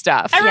else's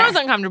stuff. Everyone's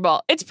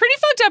uncomfortable. It's pretty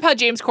fucked up how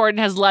James Corden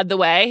has led the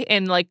way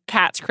in like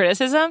Cats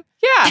criticism.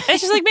 Yeah.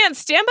 It's just like, man,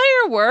 stand by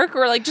your work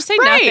or like just say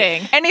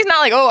nothing. And he's not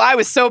like, oh, I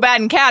was so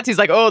bad in Cats. He's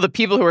like, oh, the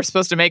people who were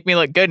supposed to make me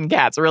look good in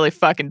Cats really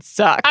fucking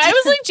sucked. I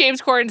was like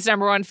James Corden's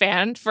 #1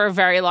 fan for a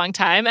very long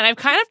time, and I've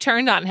kind of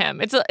turned on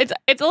him. It's a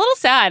little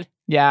sad.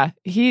 Yeah,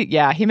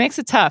 he makes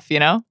it tough, you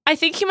know? I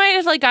think he might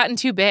have like gotten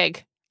too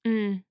big.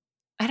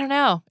 I don't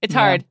know. It's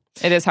hard.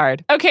 It is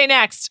hard. Okay,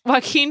 next.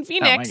 Joaquin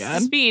Phoenix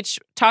God. speech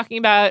talking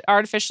about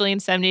artificially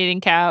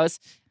inseminating cows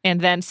and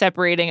then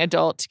separating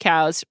adult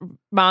cows,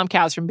 mom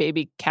cows from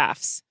baby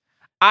calves.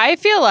 I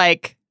feel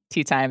like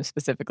Tea Time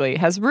specifically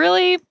has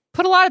really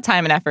put a lot of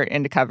time and effort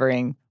into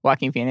covering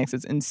Joaquin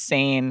Phoenix's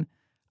insane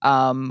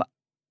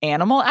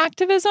animal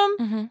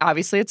activism.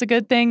 Obviously, it's a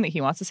good thing that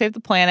he wants to save the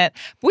planet.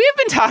 But we have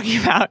been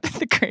talking about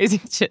the crazy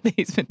shit that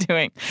he's been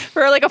doing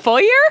for like a full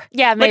year?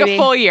 Yeah, maybe. Like a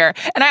full year.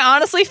 And I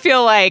honestly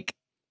feel like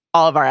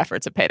all of our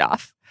efforts have paid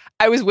off.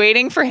 I was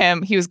waiting for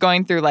him. He was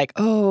going through like,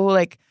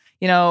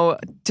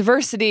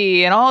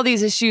 diversity and all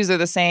these issues are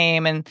the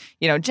same and,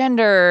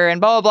 gender and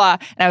blah, blah,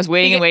 blah. And I was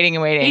waiting and waiting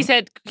and waiting. He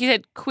said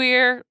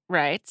queer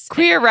rights.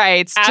 Queer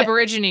rights.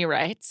 Aborigine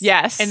rights.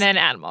 Yes. And then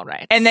animal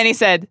rights. And then he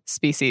said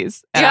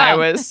species. And I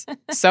was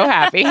so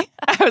happy.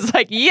 I was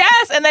like,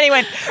 yes. And then he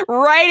went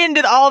right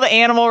into all the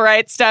animal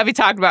rights stuff. He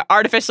talked about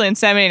artificially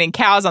inseminating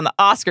cows on the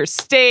Oscar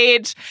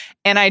stage.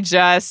 And I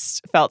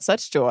just felt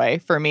such joy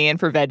for me and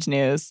for Veg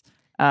News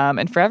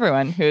and for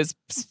everyone who's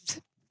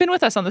been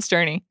with us on this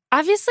journey.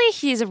 Obviously,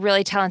 he's a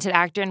really talented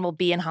actor and will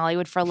be in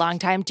Hollywood for a long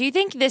time. Do you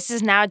think this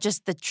is now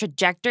just the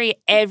trajectory?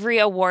 Every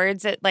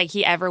awards that like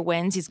he ever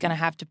wins, he's going to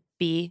have to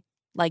be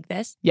like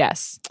this?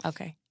 Yes.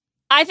 Okay.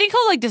 I think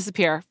he'll like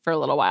disappear for a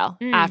little while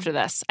after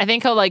this. I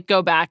think he'll like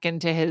go back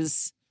into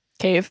his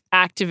cave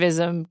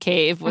activism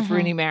cave with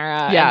Rooney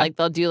Mara. Yeah. And like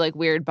they'll do like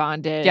weird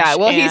bondage. Yeah.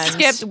 Well,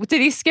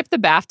 did he skip the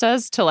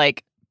BAFTAs to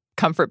like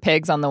comfort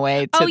pigs on the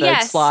way to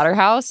the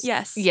slaughterhouse?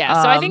 Yes.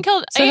 Yeah. So I think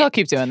he'll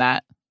keep doing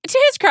that. To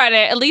his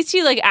credit, at least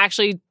he like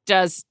actually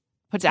does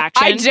puts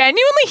action.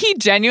 He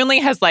genuinely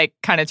has like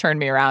kind of turned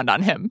me around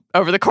on him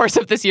over the course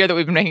of this year that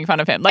we've been making fun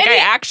of him. Like I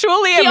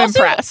actually am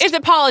impressed. Is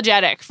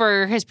apologetic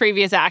for his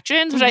previous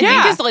actions, which I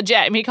think is legit.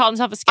 I mean, he called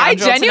himself a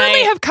scoundrel. I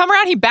genuinely have come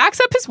around. He backs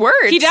up his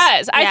words. He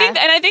does.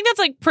 I think that's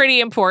like pretty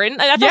important.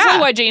 That's also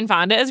why Jane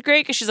Fonda is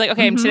great because she's like,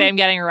 okay, today I'm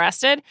getting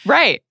arrested.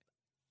 Right.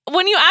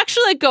 When you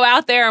actually like go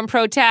out there and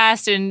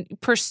protest and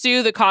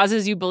pursue the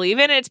causes you believe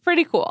in, it's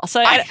pretty cool.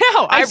 So I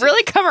know. I've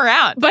really come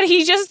around. But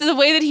he just the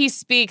way that he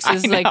speaks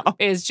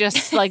is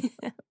just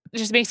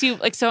makes you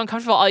like so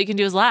uncomfortable. All you can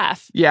do is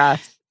laugh. Yeah.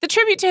 The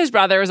tribute to his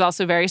brother was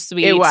also very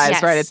sweet. It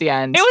was right at the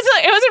end. It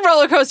was a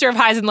roller coaster of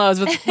highs and lows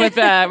with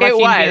Joaquin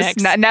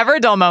Phoenix. Never a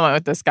dull moment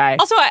with this guy.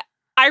 Also,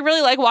 I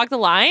really like Walk the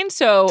Line,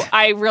 so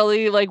I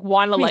really like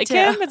want to like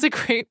him. It's a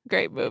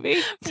great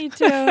movie. Me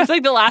too. It's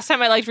like the last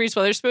time I liked Reese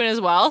Witherspoon as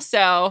well.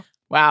 So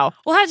wow,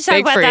 we'll have to talk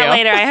about that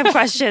later. I have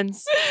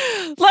questions.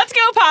 Let's go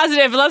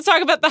positive. Let's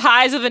talk about the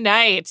highs of the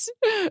night.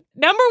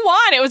 Number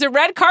one, it was a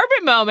red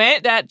carpet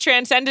moment that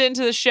transcended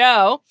into the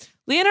show.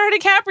 Leonardo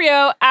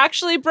DiCaprio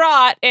actually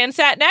brought and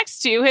sat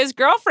next to his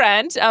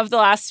girlfriend of the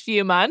last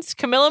few months,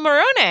 Camila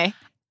Morrone.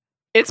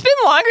 It's been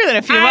longer than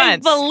a few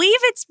months. I believe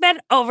it's been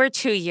over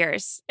 2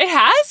 years. It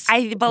has?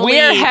 I believe. We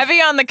are heavy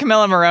on the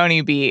Camila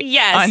Morrone beat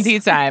on Tea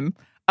Time.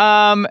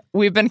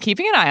 We've been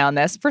keeping an eye on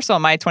this. First of all,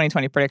 my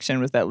 2020 prediction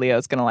was that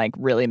Leo's going to like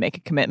really make a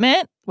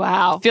commitment.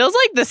 Wow. Feels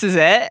like this is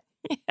it.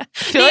 Yeah.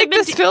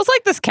 Feels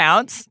like this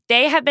counts.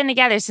 They have been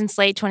together since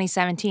late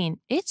 2017.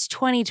 It's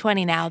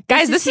 2020 now.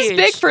 Guys, this is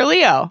big for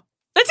Leo.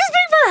 This is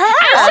big for her.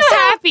 I'm so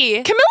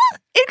happy.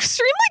 Camila,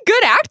 extremely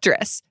good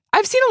actress.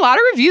 I've seen a lot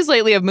of reviews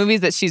lately of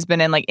movies that she's been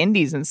in, like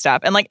indies and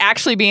stuff, and like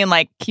actually being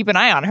like, keep an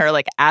eye on her,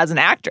 like as an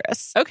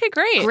actress. Okay,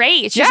 great.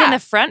 Great. She's in the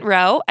front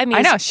row. I mean,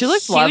 I know. She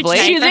looks lovely.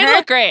 She did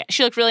look great.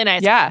 She looked really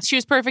nice. Yeah. She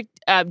was perfect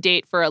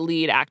date for a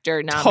lead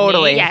actor nominee.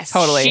 Totally. Yes.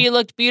 Totally. She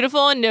looked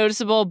beautiful and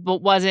noticeable,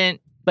 but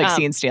wasn't like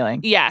scene stealing.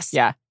 Yes.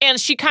 Yeah. And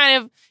she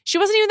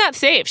wasn't even that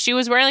safe. She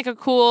was wearing like a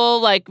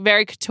cool, like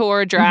very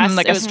couture dress.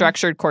 Like a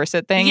structured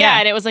corset thing. Yeah,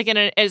 and it was like in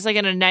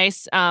a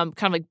nice kind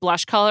of like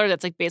blush color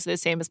that's like basically the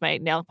same as my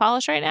nail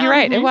polish right now. You're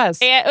right, it was.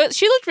 And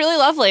she looked really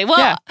lovely.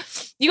 Well,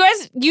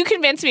 you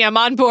convinced me. I'm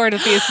on board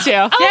with these two.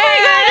 Oh my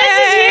God,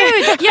 this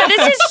is huge. Yeah,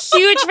 this is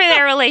huge for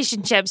their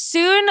relationship.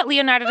 Soon,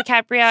 Leonardo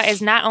DiCaprio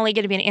is not only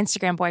going to be an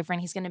Instagram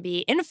boyfriend, he's going to be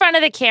in front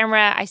of the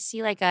camera. I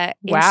see like a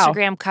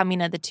Instagram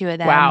coming of the two of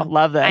them. Wow,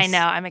 love this. I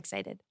know, I'm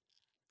excited.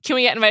 Can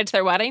we get invited to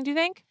their wedding, do you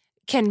think?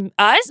 Can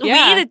us?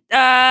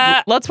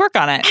 Yeah. Let's work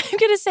on it. I'm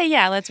going to say,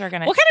 yeah, let's work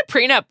on it. What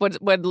kind of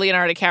prenup would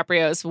Leonardo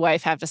DiCaprio's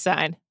wife have to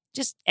sign?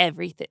 Just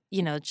everything,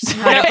 just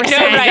 100%.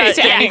 No rights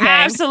to anything.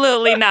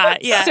 Absolutely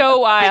not. Yeah. So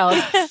wild.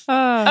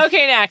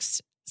 Okay,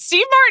 next.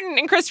 Steve Martin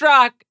and Chris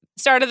Rock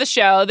started the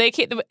show. They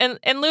came,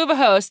 in lieu of a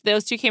host,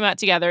 those two came out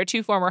together,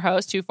 two former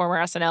hosts, two former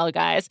SNL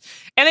guys,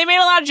 and they made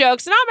a lot of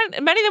jokes.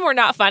 Many of them were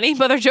not funny,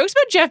 but their jokes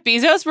about Jeff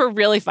Bezos were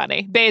really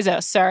funny.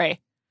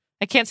 Sorry.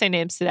 I can't say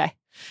names today.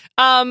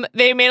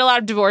 They made a lot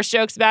of divorce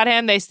jokes about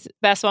him.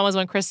 Best one was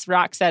when Chris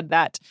Rock said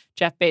that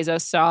Jeff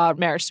Bezos saw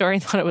Marriage Story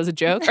and thought it was a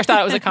joke or thought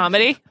it was a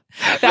comedy.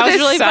 That was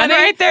really funny.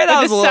 Right there,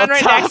 that was a little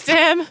right tough. next to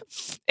him.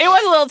 It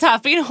was a little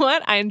tough, but you know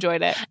what? I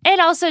enjoyed it.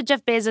 And also,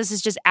 Jeff Bezos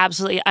is just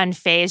absolutely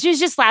unfazed. He was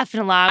just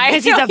laughing along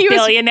because he's a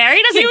billionaire.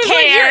 He doesn't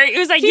care. He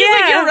was like, you're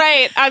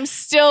right. I'm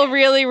still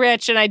really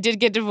rich, and I did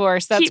get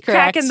divorced. That's Keep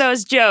correct. cracking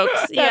those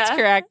jokes. That's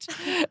correct.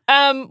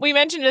 We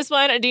mentioned this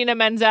one, Idina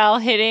Menzel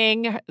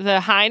hitting the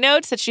high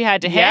notes that she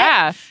had to hit.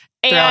 Yeah.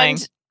 And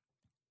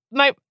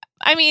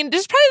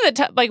this is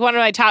probably one of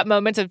my top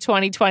moments of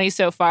 2020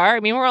 so far. I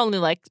mean, we're only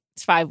like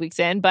 5 weeks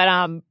in,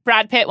 but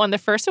Brad Pitt won the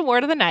first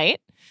award of the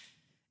night.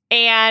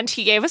 And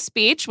he gave a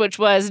speech, which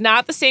was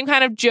not the same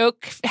kind of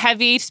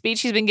joke-heavy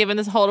speech he's been given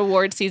this whole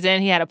award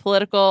season. He had a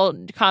political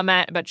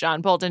comment about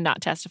John Bolton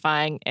not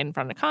testifying in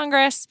front of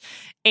Congress.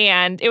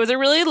 And it was a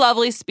really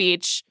lovely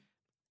speech.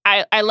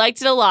 I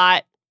liked it a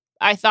lot.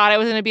 I thought I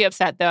was going to be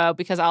upset, though,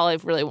 because all I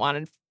really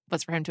wanted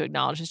was for him to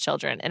acknowledge his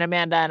children. And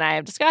Amanda and I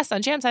have discussed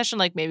on Jam Session,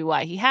 like, maybe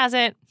why he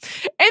hasn't.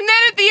 And then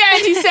at the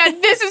end, he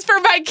said, "This is for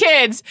my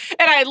kids."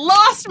 And I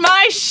lost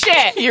my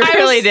shit. You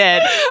really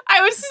did.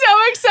 I was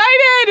so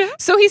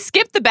excited. So he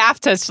skipped the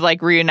BAFTAs to,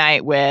 like,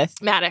 reunite with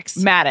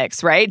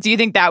Maddox, right? Do you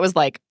think that was,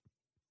 like,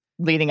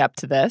 leading up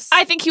to this?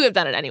 I think he would have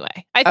done it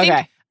anyway.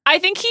 I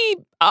think he,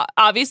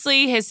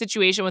 obviously, his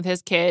situation with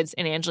his kids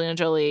and Angelina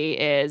Jolie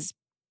is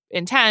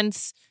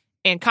intense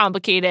and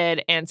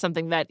complicated and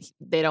something that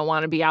they don't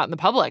want to be out in the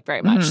public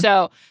very much. Mm-hmm.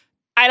 So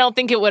I don't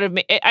think it would have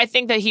made. I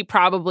think that he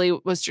probably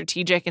was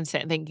strategic and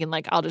thinking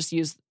like, I'll just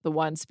use the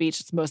one speech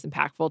that's most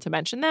impactful to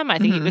mention them. I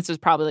think this was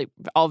probably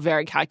all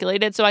very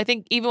calculated. So I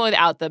think even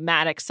without the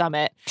Maddox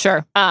summit,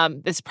 sure,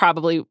 this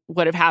probably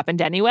would have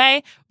happened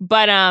anyway.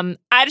 But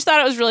I just thought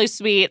it was really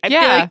sweet.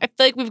 I feel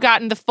like we've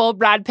gotten the full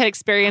Brad Pitt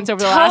experience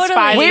over the last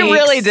 5 weeks. We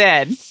really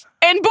did.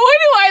 And boy, do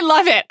I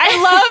love it.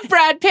 I love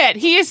Brad Pitt.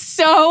 He is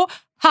so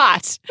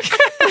hot.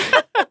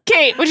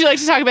 Kate, would you like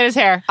to talk about his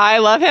hair? I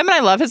love him and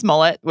I love his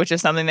mullet, which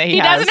is something that he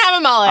has doesn't have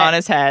a mullet on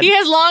his head. He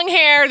has long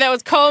hair that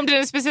was combed in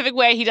a specific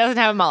way. He doesn't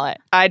have a mullet.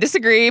 I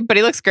disagree, but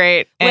he looks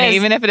great. And Liz,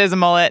 even if it is a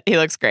mullet, he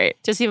looks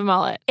great. Does he have a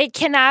mullet? It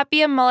cannot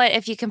be a mullet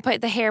if you can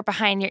put the hair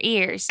behind your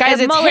ears. Guys,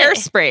 it's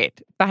hairspray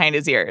behind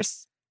his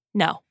ears.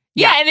 No.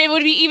 Yeah, and it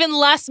would be even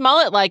less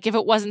mullet-like if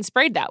it wasn't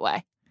sprayed that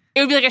way. It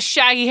would be like a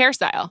shaggy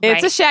hairstyle.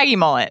 It's a shaggy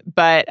mullet,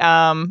 but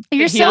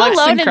you're so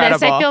alone in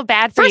this. I feel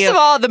bad for you. First of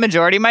all, the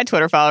majority of my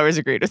Twitter followers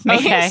agreed with me.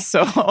 Okay.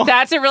 So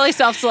that's a really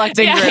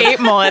self-selecting the Kate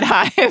mullet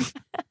hive.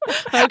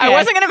 Okay. I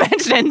wasn't going to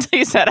mention it until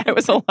you said I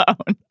was alone.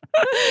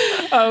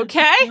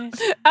 Okay.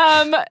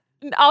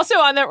 Also,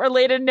 on that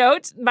related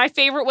note, my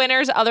favorite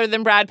winners, other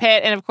than Brad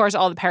Pitt and, of course,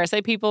 all the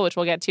Parasite people, which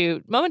we'll get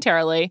to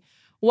momentarily,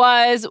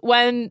 was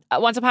when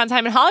Once Upon a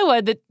Time in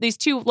Hollywood, these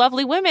two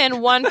lovely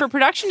women won for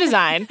production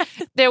design.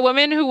 The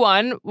women who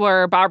won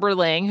were Barbara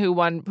Ling, who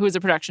was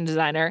a production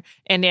designer,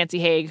 and Nancy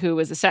Haig, who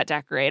was a set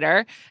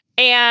decorator.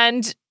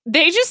 And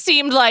they just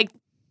seemed like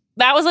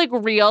that was like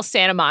real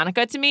Santa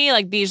Monica to me.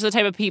 Like, these are the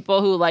type of people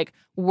who like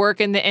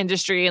work in the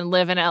industry and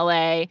live in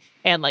LA,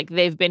 and like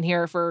they've been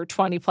here for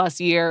 20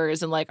 plus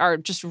years and like are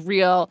just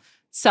real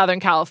Southern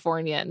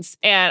Californians.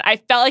 And I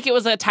felt like it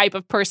was a type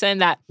of person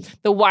that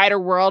the wider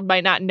world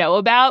might not know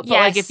about. But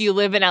like if you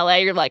live in LA,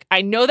 you're like,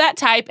 I know that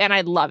type and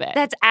I love it.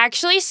 That's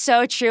actually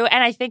so true.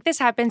 And I think this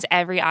happens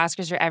every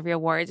Oscars or every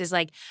awards is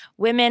like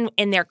women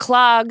in their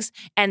clogs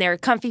and their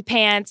comfy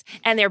pants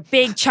and their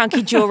big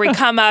chunky jewelry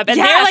come up. And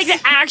they're like the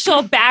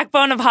actual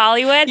backbone of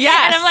Hollywood.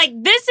 Yes. And I'm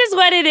like, this is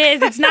what it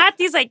is. It's not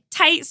these like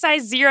tight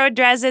size zero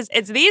dresses.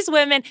 It's these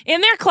women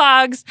in their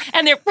clogs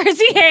and their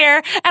frizzy hair.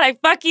 And I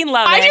fucking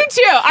love it. I do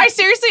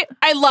too. Seriously,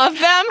 I love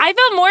them. I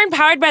felt more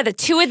empowered by the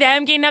two of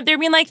them getting up there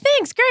being like,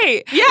 thanks,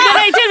 great. Yeah. Than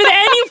I did with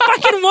any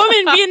fucking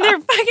woman being their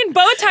fucking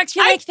Botox.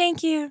 You're like,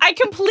 thank you. I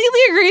completely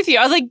agree with you.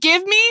 I was like,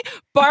 give me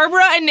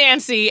Barbara and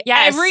Nancy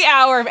every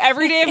hour of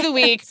every day of the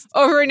week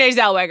over Renee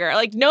Zellweger.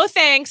 Like, no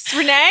thanks,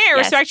 Renee. I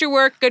respect your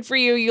work. Good for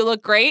you. You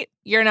look great.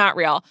 You're not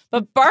real.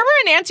 But Barbara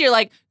and Nancy are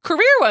like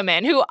career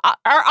women who are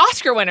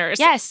Oscar winners.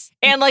 Yes.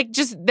 And like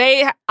just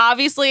they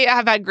obviously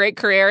have had great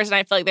careers. And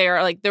I feel like they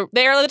are like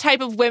they are the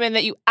type of women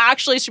that you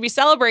actually should be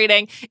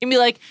celebrating and be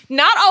like,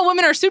 not all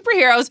women are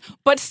superheroes,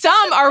 but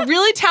some are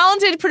really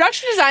talented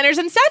production designers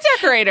and set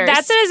decorators.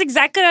 That's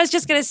exactly what I was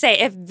just going to say.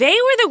 If they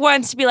were the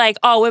ones to be like,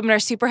 all women are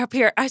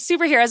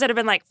superheroes, I'd have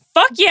been like,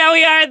 fuck yeah,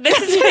 we are.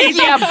 This is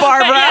amazing. Yeah,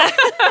 Barbara.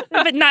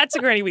 But not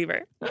Sigourney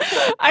Weaver.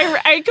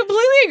 I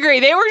completely agree.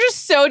 They were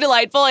just so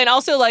delightful and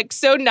also like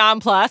so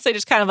nonplussed. They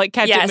just kind of like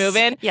kept it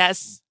moving.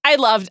 Yes. I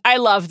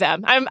love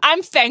them.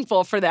 I'm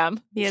thankful for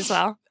them. Me as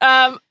well.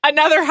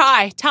 Another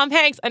high. Tom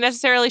Hanks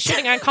unnecessarily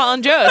shitting on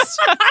Colin Jost.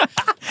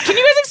 Can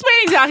you guys explain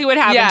exactly what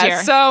happened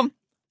here? So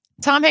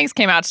Tom Hanks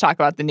came out to talk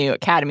about the new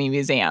Academy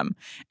Museum,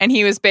 and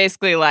he was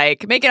basically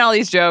like making all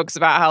these jokes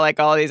about how like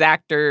all these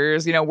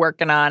actors,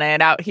 working on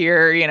it out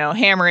here,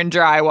 hammering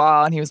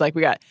drywall. And he was like,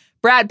 we got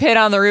Brad Pitt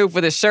on the roof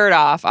with his shirt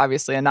off,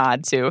 obviously a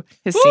nod to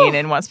his scene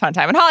in Once Upon a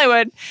Time in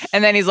Hollywood.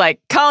 And then he's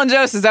like, Colin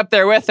Jost is up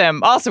there with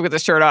him, also with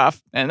his shirt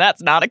off. And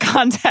that's not a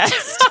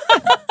contest.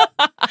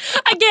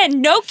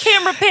 Again, no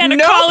camera pan to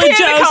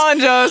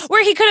Colin Jost.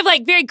 Where he could have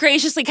like very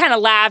graciously kind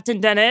of laughed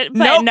and done it.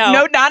 But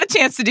no, not a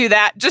chance to do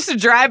that. Just a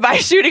drive-by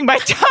shooting by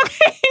Tom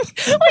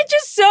Hanks. Which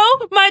is so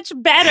much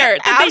better.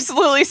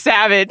 Absolutely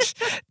savage.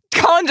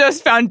 Colin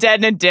Jost found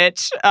dead in a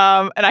ditch,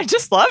 and I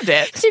just loved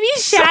it. To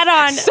be shat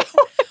on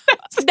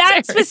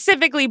that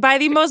specifically by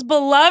the most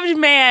beloved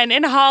man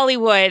in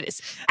Hollywood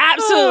is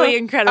absolutely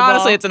incredible.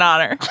 Honestly, it's an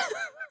honor.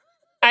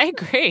 I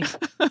agree.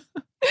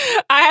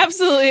 I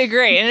absolutely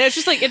agree. And it's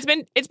just like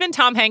it's been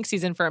Tom Hanks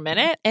season for a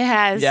minute. It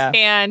has. Yeah.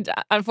 And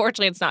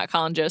unfortunately it's not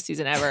Colin Jost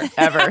season ever.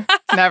 Ever.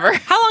 Never.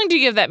 How long do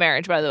you give that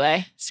marriage, by the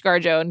way?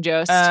 ScarJo and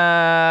Jost?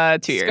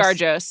 2 years.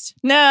 ScarJost.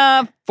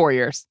 No, 4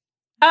 years.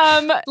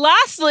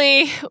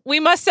 Lastly, we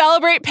must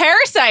celebrate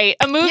Parasite,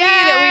 a movie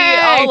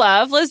that we all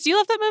love. Liz, do you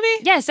love that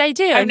movie? Yes, I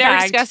do. I've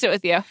never discussed it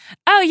with you.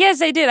 Oh,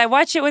 yes, I did. I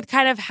watched it with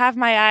kind of half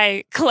my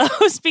eye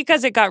closed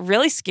because it got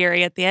really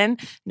scary at the end.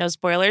 No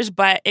spoilers,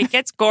 but it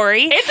gets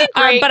gory. It's a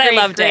great, I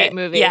loved great it.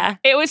 movie. Yeah.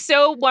 It was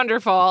so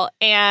wonderful,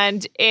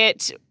 and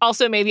it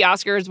also made the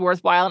Oscars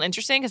worthwhile and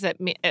interesting because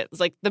it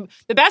was like the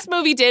best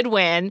movie did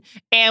win,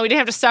 and we didn't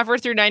have to suffer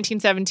through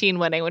 1917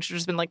 winning, which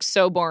has been like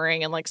so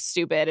boring and like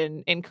stupid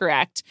and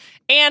incorrect.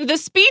 And the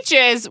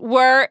speeches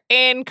were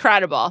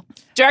incredible.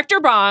 Director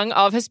Bong,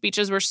 all of his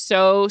speeches were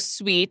so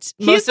sweet.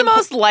 He's the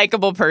most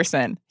likable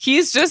person.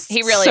 He's just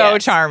so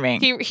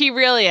charming. He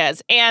really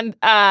is. And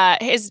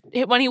his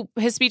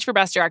speech for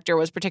Best Director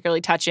was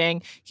particularly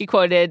touching. He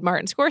quoted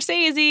Martin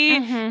Scorsese,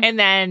 and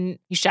then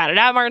he shouted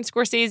out Martin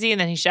Scorsese, and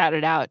then he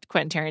shouted out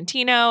Quentin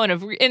Tarantino,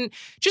 and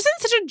just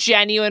in such a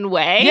genuine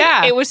way.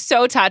 Yeah. It was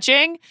so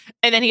touching.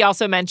 And then he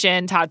also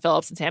mentioned Todd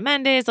Phillips and Sam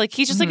Mendes. Like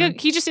he's just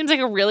he just seems like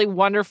a really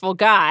wonderful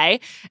guy.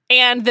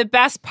 And the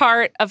best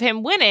part of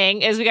him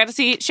winning is we got to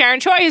see Sharon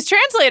Choi, his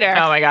translator.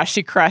 Oh my gosh,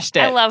 she crushed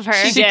it. I love her.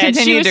 She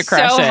continued to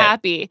crush it. She was so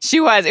happy. She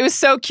was. It was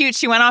so cute.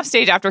 She went off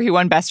stage after he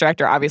won Best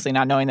Director, obviously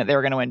not knowing that they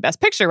were going to win Best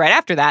Picture right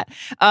after that.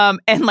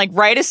 And like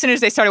right as soon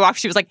as they started walking,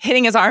 she was like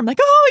hitting his arm like,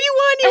 oh,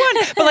 you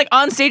won. But like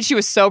on stage, she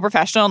was so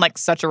professional and like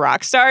such a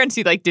rock star. And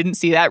she like didn't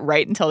see that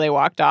right until they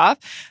walked off.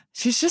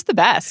 She's just the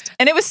best.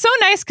 And it was so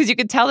nice because you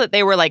could tell that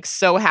they were like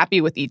so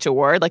happy with each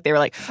award. Like they were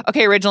like,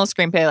 okay, original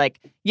screenplay, like,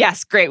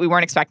 yes, great. We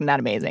weren't expecting that,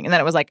 amazing. And then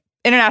it was like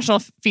international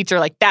feature,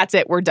 like, that's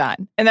it, we're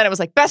done. And then it was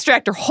like Best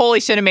Director, holy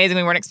shit, amazing.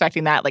 We weren't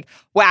expecting that. Like,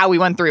 wow, we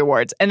won 3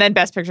 awards. And then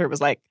Best Picture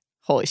was like,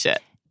 holy shit.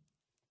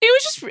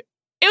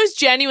 It was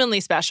genuinely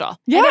special.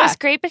 Yeah. And it was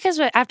great because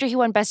after he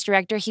won Best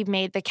Director, he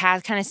made the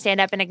cast kind of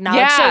stand up and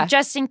acknowledge. So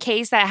just in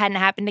case that hadn't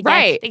happened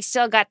again, they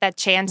still got that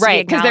chance to be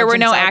acknowledged. Because there were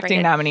no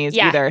acting nominees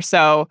either.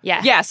 So,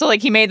 so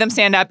like he made them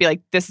stand up, be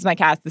like, this is my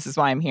cast, this is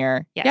why I'm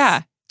here. Yes.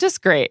 Yeah,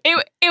 just great.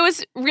 It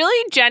was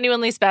really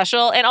genuinely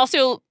special. And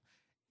also,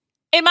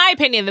 in my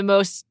opinion, the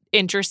most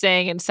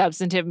interesting and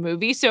substantive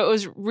movie. So it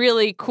was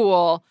really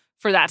cool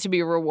for that to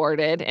be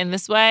rewarded in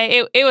this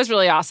way. It was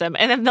really awesome.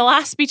 And then the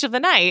last speech of the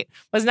night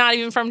was not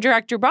even from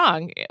Director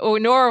Bong,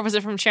 nor was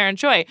it from Sharon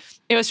Choi.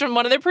 It was from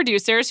one of the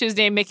producers who's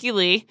named Mickey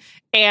Lee.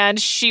 And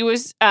she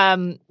was,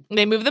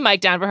 they moved the mic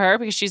down for her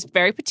because she's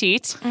very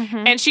petite.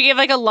 And she gave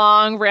like a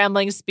long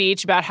rambling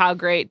speech about how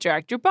great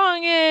Director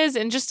Bong is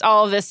and just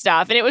all of this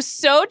stuff. And it was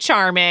so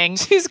charming.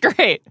 She's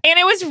great. And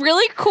it was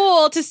really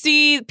cool to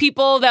see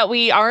people that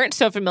we aren't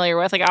so familiar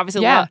with. Like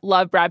obviously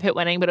love Brad Pitt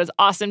winning, but it was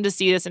awesome to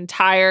see this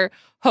entire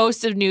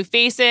host of new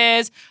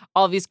faces,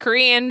 all these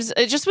Koreans.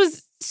 It just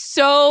was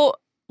so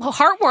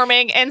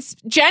heartwarming and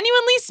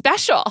genuinely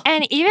special.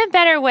 And even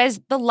better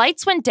was the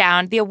lights went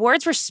down, the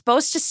awards were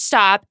supposed to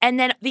stop, and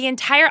then the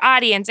entire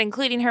audience,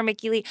 including her,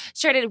 Mickey Lee,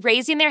 started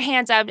raising their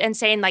hands up and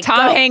saying like,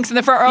 Tom Hanks in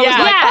the front row was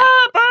like,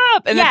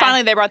 up. And then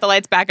finally they brought the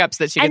lights back up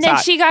so that she could talk. And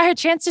then she got her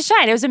chance to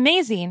shine. It was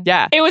amazing.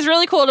 Yeah. It was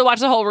really cool to watch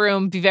the whole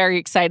room be very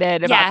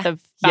excited about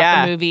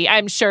the movie.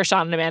 I'm sure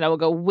Sean and Amanda will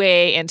go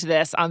way into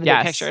this on the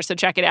Big Picture, so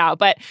check it out.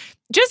 But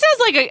just as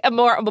like a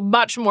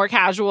much more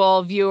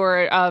casual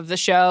viewer of the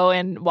show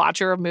and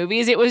watcher of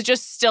movies, it was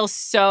just still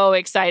so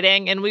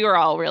exciting, and we were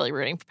all really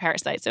rooting for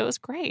Parasite, so it was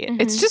great.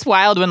 It's just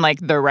wild when like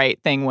the right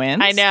thing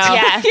wins. I know.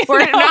 Yeah,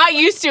 we're not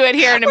used to it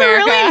here in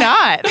America. We're really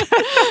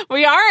not.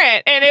 We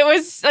aren't, and it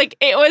was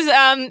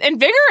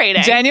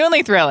invigorating,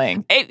 genuinely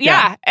thrilling. And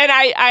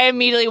I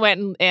immediately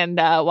went and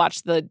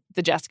watched the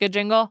Jessica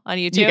jingle on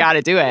YouTube. You got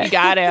to do it. You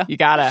got to. You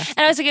got to. And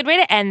it was a good way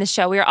to end the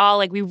show. We were all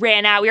like, we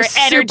ran out. We were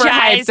super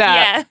energized.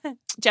 Hyped up. Yeah.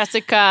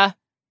 Jessica,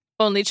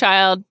 only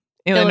child,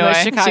 Illinois,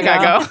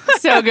 Chicago.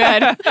 So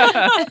good.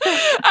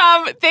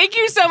 Thank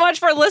you so much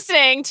for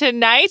listening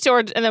tonight or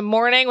in the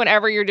morning,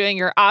 whenever you're doing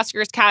your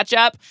Oscars catch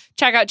up.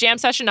 Check out Jam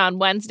Session on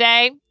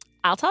Wednesday.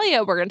 I'll tell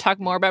you, we're going to talk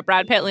more about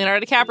Brad Pitt,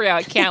 Leonardo DiCaprio.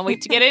 I can't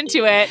wait to get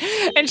into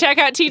it. And check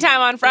out Tea Time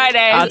on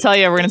Friday. I'll tell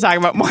you, we're going to talk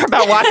about more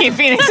about Joaquin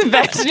Phoenix and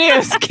Vex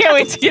News. Can't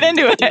wait to get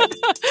into it.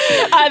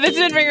 This has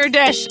been Ringer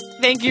Dish.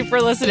 Thank you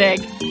for listening.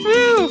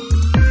 Woo!